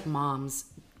We're just like moms.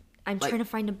 I'm trying to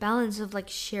find a balance of like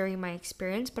sharing my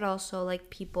experience, but also like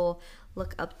people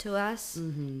look up to us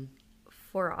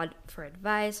for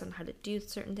advice on how to do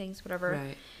certain things, whatever.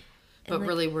 Right. But like,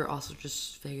 really, we're also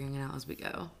just figuring it out as we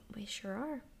go. We sure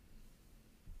are.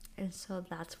 And so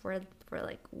that's where we're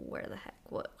like, where the heck?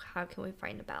 How can we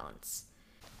find a balance?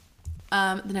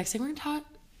 The next thing we're gonna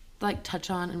touch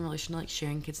on in relation to like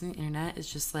sharing kids on the internet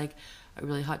is just like a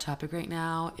really hot topic right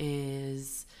now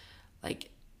is like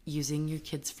using your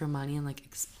kids for money and like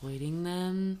exploiting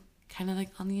them kind of like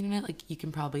on the internet. Like you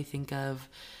can probably think of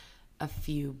a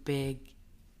few big,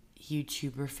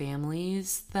 YouTuber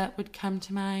families that would come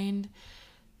to mind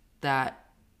that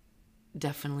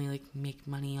definitely like make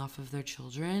money off of their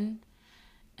children,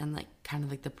 and like kind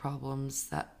of like the problems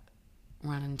that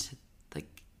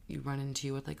you run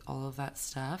into with like all of that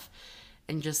stuff.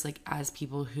 And just like as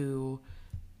people who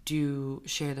do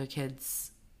share their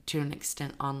kids to an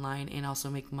extent online and also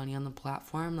make money on the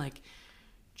platform, like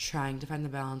trying to find the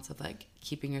balance of like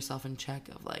keeping yourself in check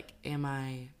of like, am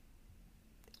I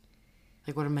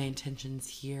like, what are my intentions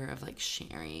here of like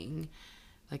sharing,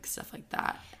 like stuff like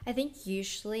that. I think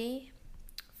usually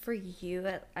for you,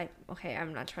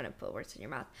 I'm not trying to put words in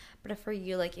your mouth, but for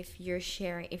you, like if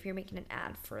you're making an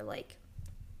ad for like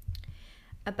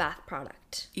a bath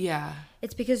product, yeah,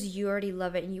 it's because you already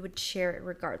love it and you would share it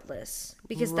regardless,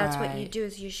 because that's what you do,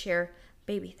 is you share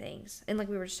baby things. And like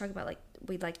we were just talking about, like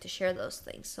we like to share those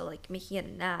things, so like making it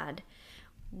an ad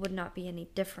would not be any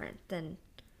different than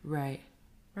right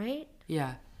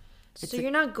yeah. So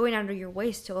you're not going out of your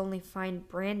ways to only find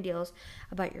brand deals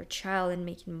about your child and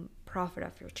making profit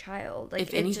off your child. Like,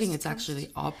 if anything, it's actually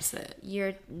the opposite.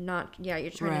 You're not, you're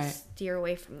trying to steer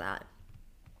away from that.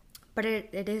 But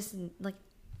it is like,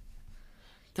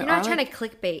 you're not trying to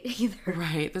clickbait either.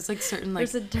 Right. There's like certain like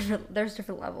there's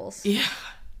different levels. Yeah.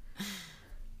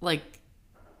 Like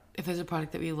if there's a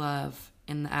product that we love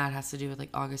and the ad has to do with like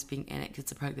August being in it because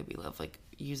it's a product that we love, like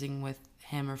using with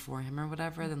him or for him or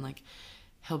whatever, then like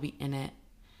he'll be in it.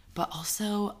 But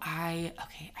also I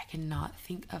cannot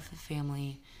think of the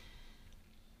family.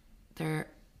 They're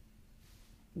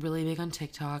really big on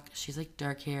TikTok. She's like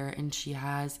dark hair and she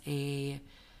has a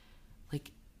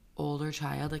like older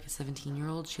child, like a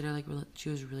 17-year-old. She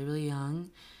was really, really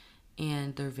young,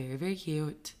 and they're very, very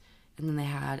cute. And then they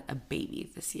had a baby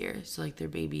this year. So like their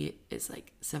baby is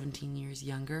like 17 years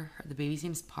younger. The baby's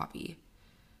name's Poppy.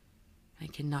 I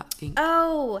cannot think.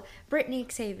 Oh, Brittany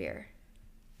Xavier.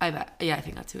 I bet. Yeah, I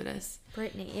think that's who it is.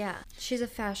 Brittany, yeah. She's a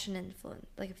fashion influencer,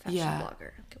 like a fashion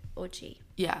blogger. OG.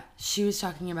 Yeah. She was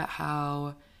talking about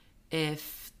how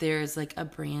if there's like a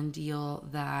brand deal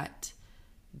that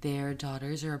their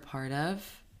daughters are a part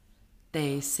of,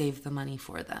 they save the money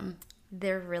for them.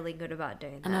 They're really good about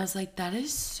doing that. And I was like, that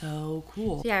is so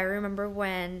cool. Yeah, I remember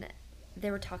when they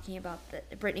were talking about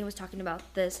Brittany was talking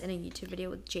about this in a YouTube video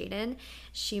with Jaden.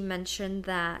 She mentioned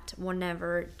that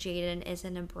whenever Jaden is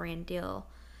in a brand deal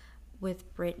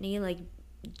with Brittany, like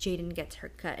Jaden gets her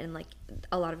cut, and like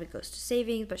a lot of it goes to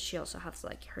savings, but she also has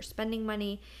like her spending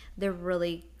money. They're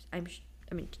really, I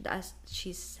mean, as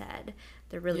she said,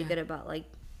 they're really good about like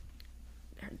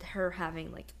her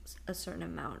having like a certain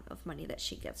amount of money that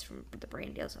she gets from the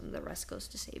brand deals, and the rest goes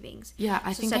to savings. Yeah,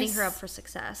 I think setting her up for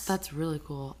success. That's really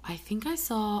cool. I think I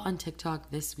saw on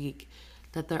TikTok this week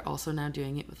that they're also now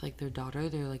doing it with like their daughter,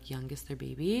 their like youngest, their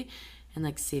baby, and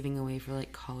like saving away for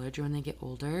like college or when they get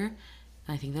older. And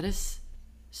I think that is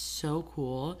so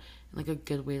cool, and like a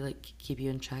good way to like keep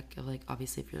you in check of like,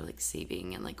 obviously if you're like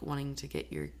saving and like wanting to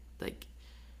get your like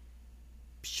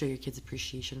show your kids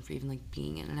appreciation for even like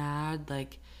being in an ad,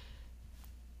 like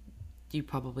you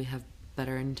probably have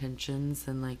better intentions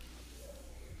than like,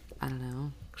 I don't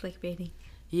know, clickbaiting.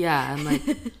 Yeah, and like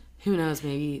who knows,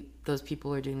 maybe those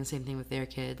people are doing the same thing with their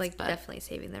kids, like definitely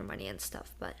saving their money and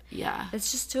stuff. But yeah,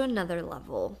 it's just to another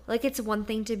level. Like it's one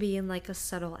thing to be in like a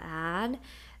subtle ad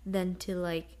than to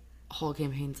like whole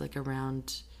campaigns like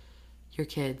around your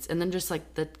kids, and then just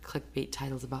like the clickbait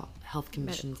titles about health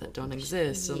conditions that don't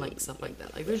exist and like stuff like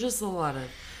that. Like there's just a lot of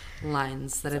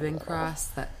lines that have been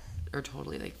crossed that are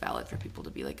totally like valid for people to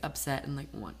be like upset and like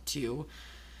want to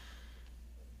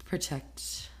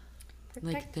protect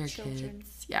like their children.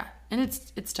 Kids. Yeah, and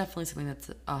it's definitely something that's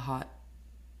a hot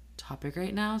topic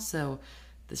right now. So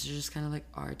this is just kind of like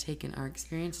our take and our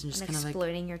experience, and just kind of like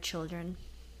exploiting your children.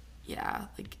 Yeah,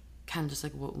 like kind of just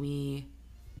like what we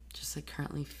just like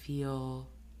currently feel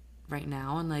right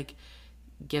now, and like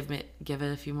give it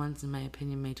a few months and my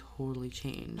opinion may totally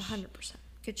change. 100%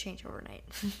 could change overnight.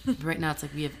 Right now it's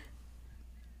like we have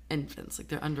infants, like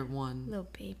they're under 1, little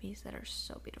babies that are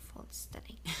so beautiful and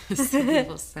stunning. So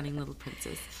beautiful, stunning little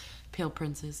princes, pale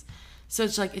princes. So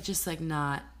it's like, it's just like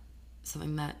not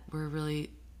something that we're really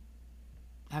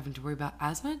having to worry about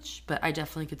as much, but I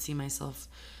definitely could see myself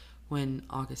when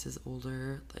August is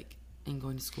older, like and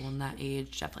going to school in that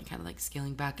age, definitely kind of like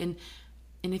scaling back, and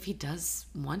if he does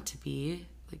want to be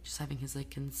like just having his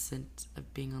like consent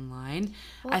of being online.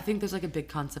 Well, I think there's like a big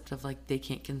concept of like they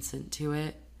can't consent to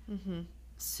it,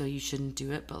 so you shouldn't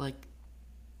do it, but like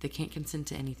they can't consent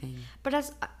to anything. But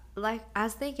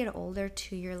as they get older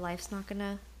too, your life's not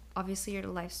gonna, obviously your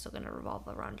life's still gonna revolve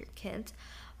around your kids,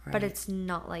 right. But it's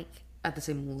not like at the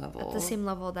same level. At the same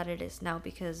level that it is now,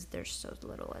 because they're so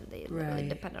little and they literally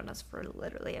depend on us for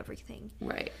literally everything.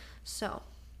 Right. So,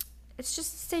 it's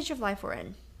just the stage of life we're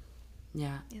in.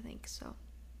 Yeah. I think so.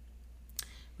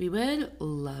 We would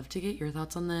love to get your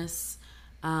thoughts on this.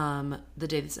 The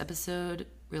day this episode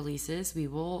releases, we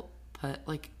will put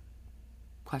like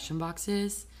question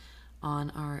boxes on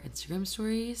our Instagram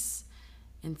stories.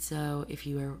 And so if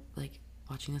you are like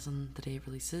watching this on the day it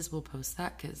releases, we'll post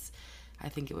that because I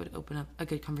think it would open up a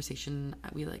good conversation.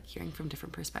 We like hearing from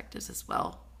different perspectives as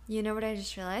well. You know what I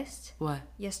just realized? What?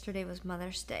 Yesterday was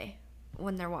Mother's Day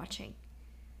when they're watching.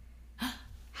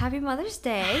 Happy Mother's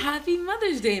Day. Happy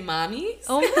Mother's Day, mommies.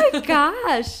 Oh my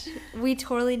gosh. We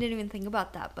totally didn't even think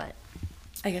about that, but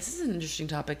I guess it's an interesting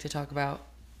topic to talk about.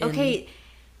 Okay,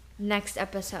 next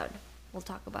episode we'll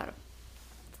talk about it.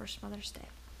 First Mother's Day.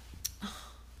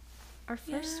 Our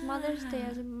first Mother's Day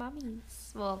as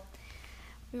mummies. Well,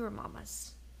 we were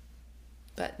mamas.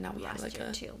 But now we have like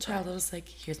a too, child that was like,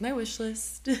 here's my wish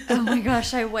list. Oh my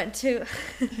gosh, I went to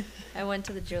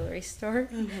the jewelry store.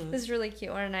 It was really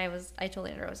cute. And I told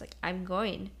Andrew, I was like, I'm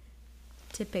going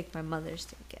to pick my Mother's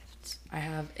Day gift. I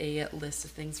have a list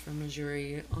of things from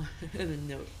Missouri and a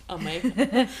note on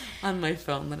my on my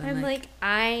phone that I'm like,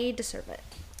 I deserve it.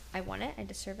 I want it. I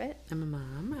deserve it. I'm a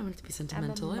mom. I want it to be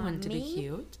sentimental. I want it to be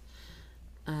cute.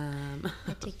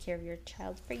 I take care of your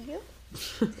child for you.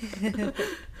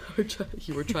 Your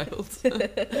child.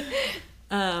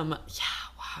 Yeah,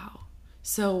 wow.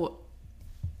 So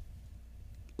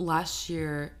last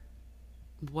year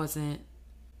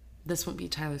this won't be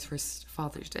Tyler's first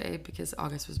Father's Day because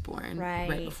August was born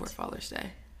right before Father's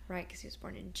Day. Right, because he was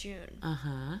born in June.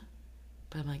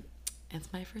 But I'm like,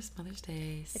 it's my first Mother's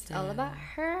Day. It's all about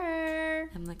her.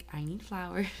 I'm like, I need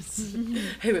flowers.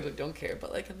 I really don't care,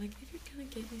 but like, I'm like, if you're gonna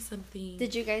give me something.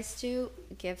 Did you guys do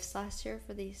gifts last year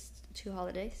for these 2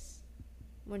 holidays?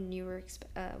 When you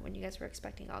guys were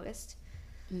expecting August?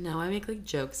 No, I make like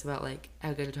jokes about like I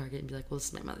would go to Target and be like, well, this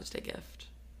is my Mother's Day gift,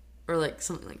 or like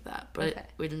something like that. But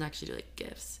we didn't actually do like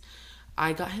gifts.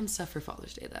 I got him stuff for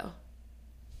Father's Day though.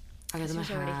 I got him a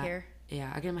hat. Already here.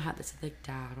 Yeah, I got him a hat that said like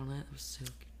Dad on it. It was so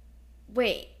cute.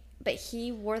 Wait, but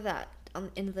he wore that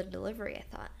in the delivery, I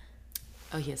thought.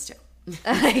 Oh, he has 2.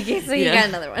 Okay, so you got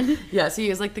another one. Yeah, so he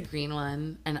was like the green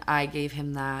one, and I gave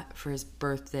him that for his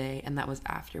birthday, and that was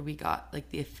after we got like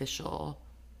the official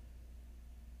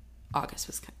August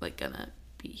was like gonna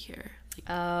be here. Like,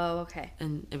 oh, okay.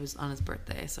 And it was on his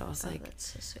birthday, so I was like,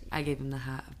 that's so sweet. I gave him the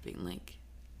hat of being like,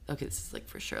 okay, this is like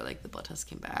for sure, like the blood test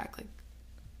came back, like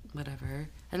whatever.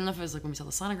 I don't know if it was like when we saw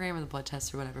the sonogram or the blood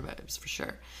test or whatever, but it was for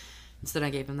sure. And so then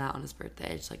I gave him that on his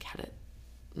birthday. I just like had it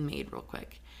made real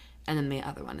quick. And then the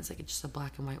other one is like it's just a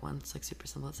black and white one. It's like super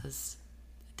simple. It says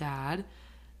Dad.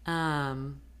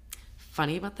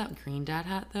 Funny about that green dad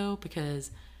hat though,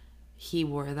 because he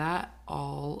wore that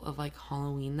all of like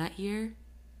Halloween that year.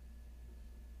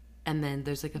 And then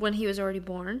there's like when he was already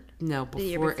born? No,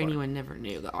 before anyone never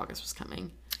knew that August was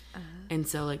coming. And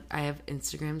so like I have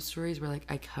Instagram stories where like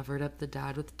I covered up the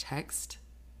dad with text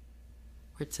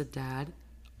where it said Dad.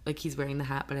 Like he's wearing the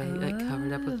hat, but I like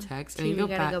covered up with text. And you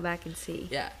gotta go back and see.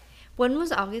 Yeah. When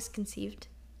was August conceived?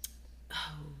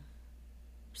 Oh,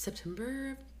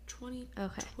 September of 2020.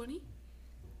 Okay.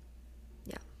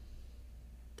 Yeah.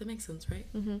 That makes sense,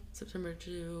 right? Mm-hmm. September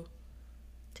to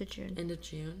June. End of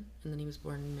June, and then he was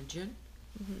born in mid-June.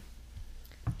 Mm-hmm.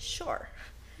 Sure.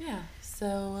 Yeah.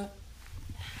 So,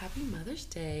 happy Mother's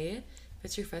Day! If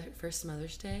it's your first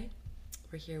Mother's Day,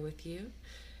 we're here with you.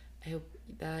 I hope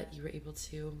that you were able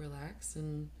to relax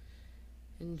and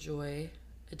enjoy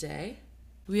a day.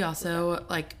 We also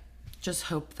just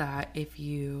hope that if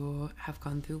you have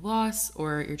gone through loss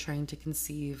or you're trying to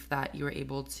conceive, that you are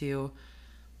able to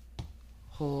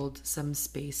hold some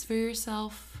space for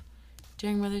yourself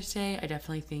during Mother's Day. I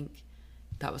definitely think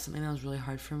that was something that was really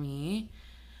hard for me.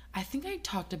 I think I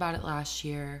talked about it last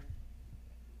year,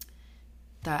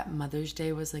 that Mother's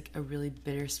Day was like a really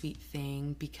bittersweet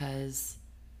thing because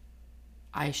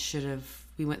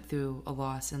we went through a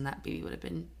loss and that baby would have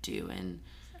been due in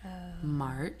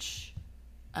March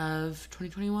of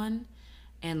 2021,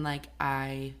 and like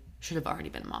I should have already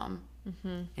been a mom.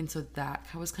 Mm-hmm. And so that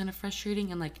was kind of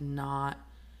frustrating, and like not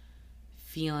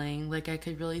feeling like I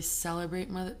could really celebrate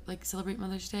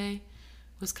Mother's Day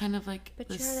was kind of like, but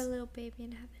you had a little baby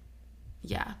in heaven.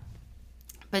 Yeah,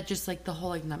 but just like the whole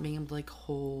like not being able to like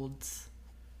hold,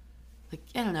 like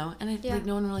I don't know, and like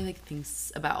no one really like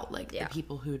thinks about like the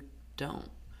people who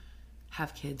don't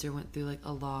have kids or went through like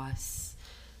a loss,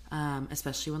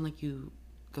 especially when like you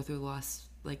go through a loss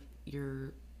like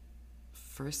your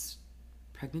first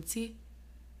pregnancy.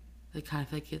 like kind of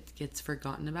feel like it gets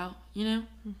forgotten about, you know?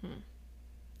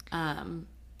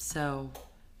 So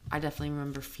I definitely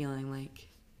remember feeling like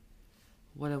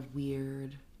what a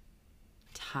weird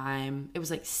time. It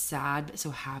was like sad but so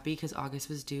happy because August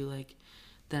was due like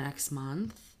the next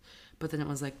month, but then it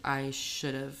was like I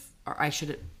should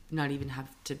not even have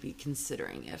to be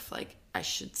considering if like I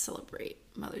should celebrate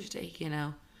Mother's Day, you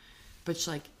know? But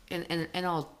like and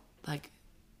all like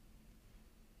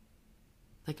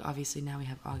obviously now we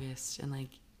have August, and like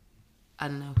I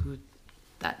don't know who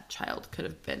that child could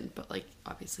have been, but like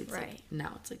obviously it's like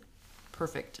now it's like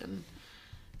perfect and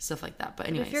stuff like that. But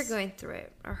anyways, if you're going through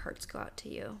it, our hearts go out to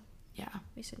you. Yeah,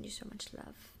 we send you so much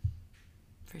love.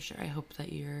 For sure. I hope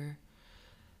that you're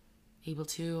able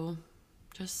to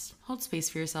just hold space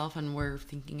for yourself, and we're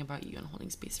thinking about you and holding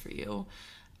space for you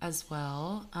as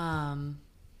well. And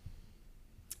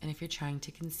if you're trying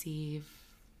to conceive,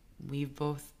 we've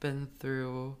both been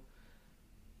through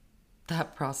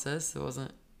that process. It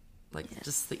wasn't like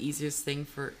just the easiest thing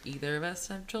for either of us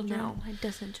to have children. No, it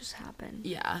doesn't just happen.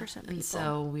 Yeah. For some people. And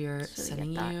so we're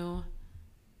sending you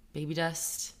baby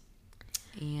dust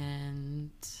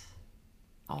and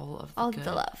all of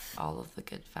the love. All of the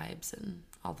good vibes and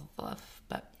all of the love.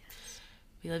 But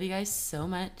we love you guys so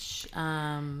much.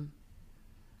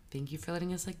 Thank you for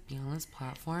letting us like be on this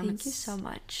platform. Thank you so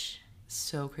much.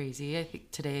 So crazy. I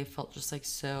think today felt just like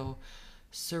so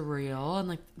surreal, and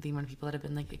like the amount of people that have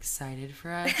been like excited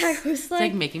for us. I was it's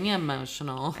like making me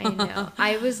emotional. I know.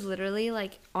 I was literally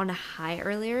like on a high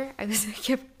earlier. I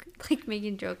kept like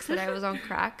making jokes that I was on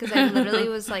crack because I literally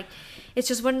was like, it's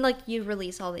just when like you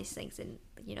release all these things and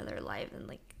you know they're live and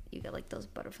like you get like those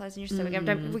butterflies in your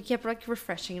stomach. We kept like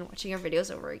refreshing and watching our videos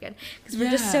over again because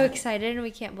we're just so excited and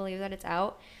we can't believe that it's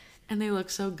out. And they look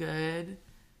so good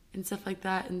and stuff like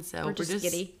that. And so we're just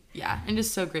giddy. Yeah, and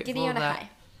just so grateful giddy on that a high.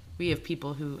 We have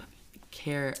people who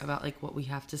care about like what we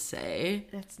have to say.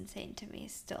 That's insane to me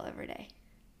still every day.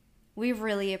 We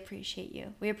really appreciate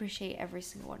you. We appreciate every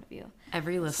single one of you.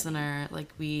 Every listener,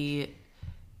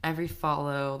 every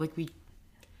follow,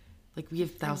 we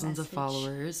have thousands of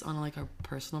followers on like our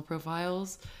personal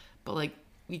profiles, but like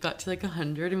we got to like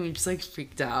 100 and we just like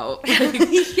freaked out.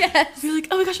 Yes. We were like,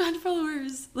 oh my gosh, 100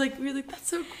 followers. Like we were like, that's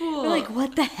so cool. We're like,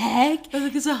 what the heck? I was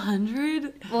like, it's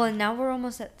 100. Well, and now we're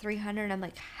almost at 300. I'm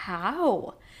like,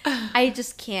 how? I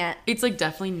just can't. It's like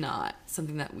definitely not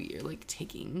something that we are like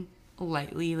taking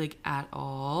lightly like at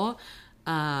all.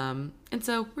 And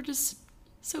so we're just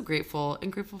so grateful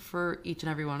for each and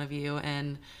every one of you,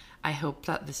 and I hope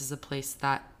that this is a place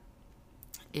that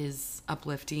is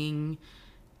uplifting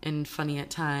and funny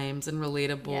at times and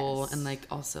relatable and like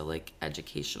also like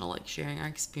educational, like sharing our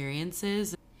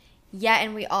experiences. Yeah,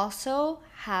 and we also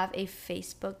have a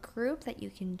Facebook group that you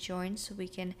can join so we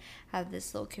can have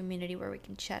this little community where we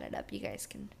can chat it up. You guys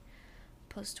can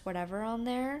post whatever on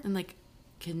there. And like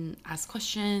can ask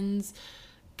questions,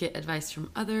 get advice from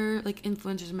other like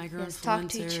influencers and micro influencers. Talk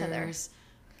to each other.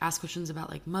 Ask questions about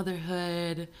like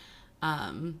motherhood,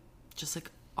 just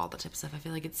like all the type of stuff. I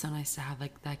feel like it's so nice to have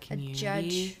like that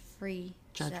community.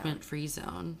 Judgment-free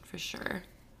zone for sure.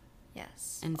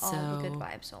 Yes. And all so the good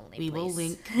vibes only. We please. will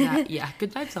link that. Yeah,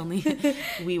 good vibes only.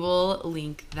 We will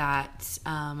link that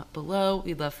below.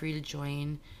 We'd love for you to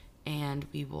join, and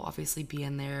we will obviously be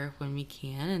in there when we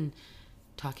can and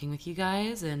talking with you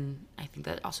guys. And I think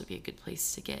that'd also be a good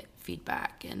place to get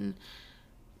feedback and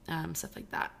stuff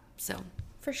like that. So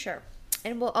for sure.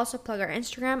 And we'll also plug our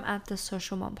Instagram at The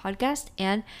Social Mom Podcast,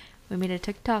 and we made a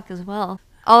TikTok as well.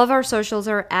 All of our socials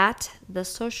are at The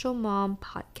Social Mom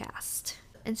Podcast.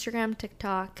 Instagram,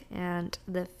 TikTok, and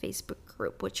the Facebook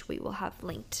group, which we will have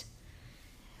linked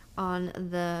on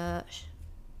the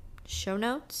show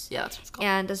notes. Yeah, that's what it's called.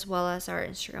 And as well as our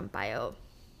Instagram bio.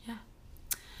 Yeah.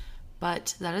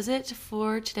 But that is it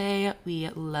for today. We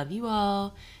love you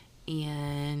all,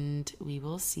 and we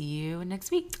will see you next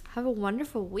week. Have a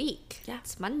wonderful week. Yeah.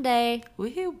 It's Monday.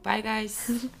 Woohoo. Bye,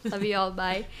 guys. Love you all.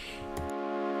 Bye.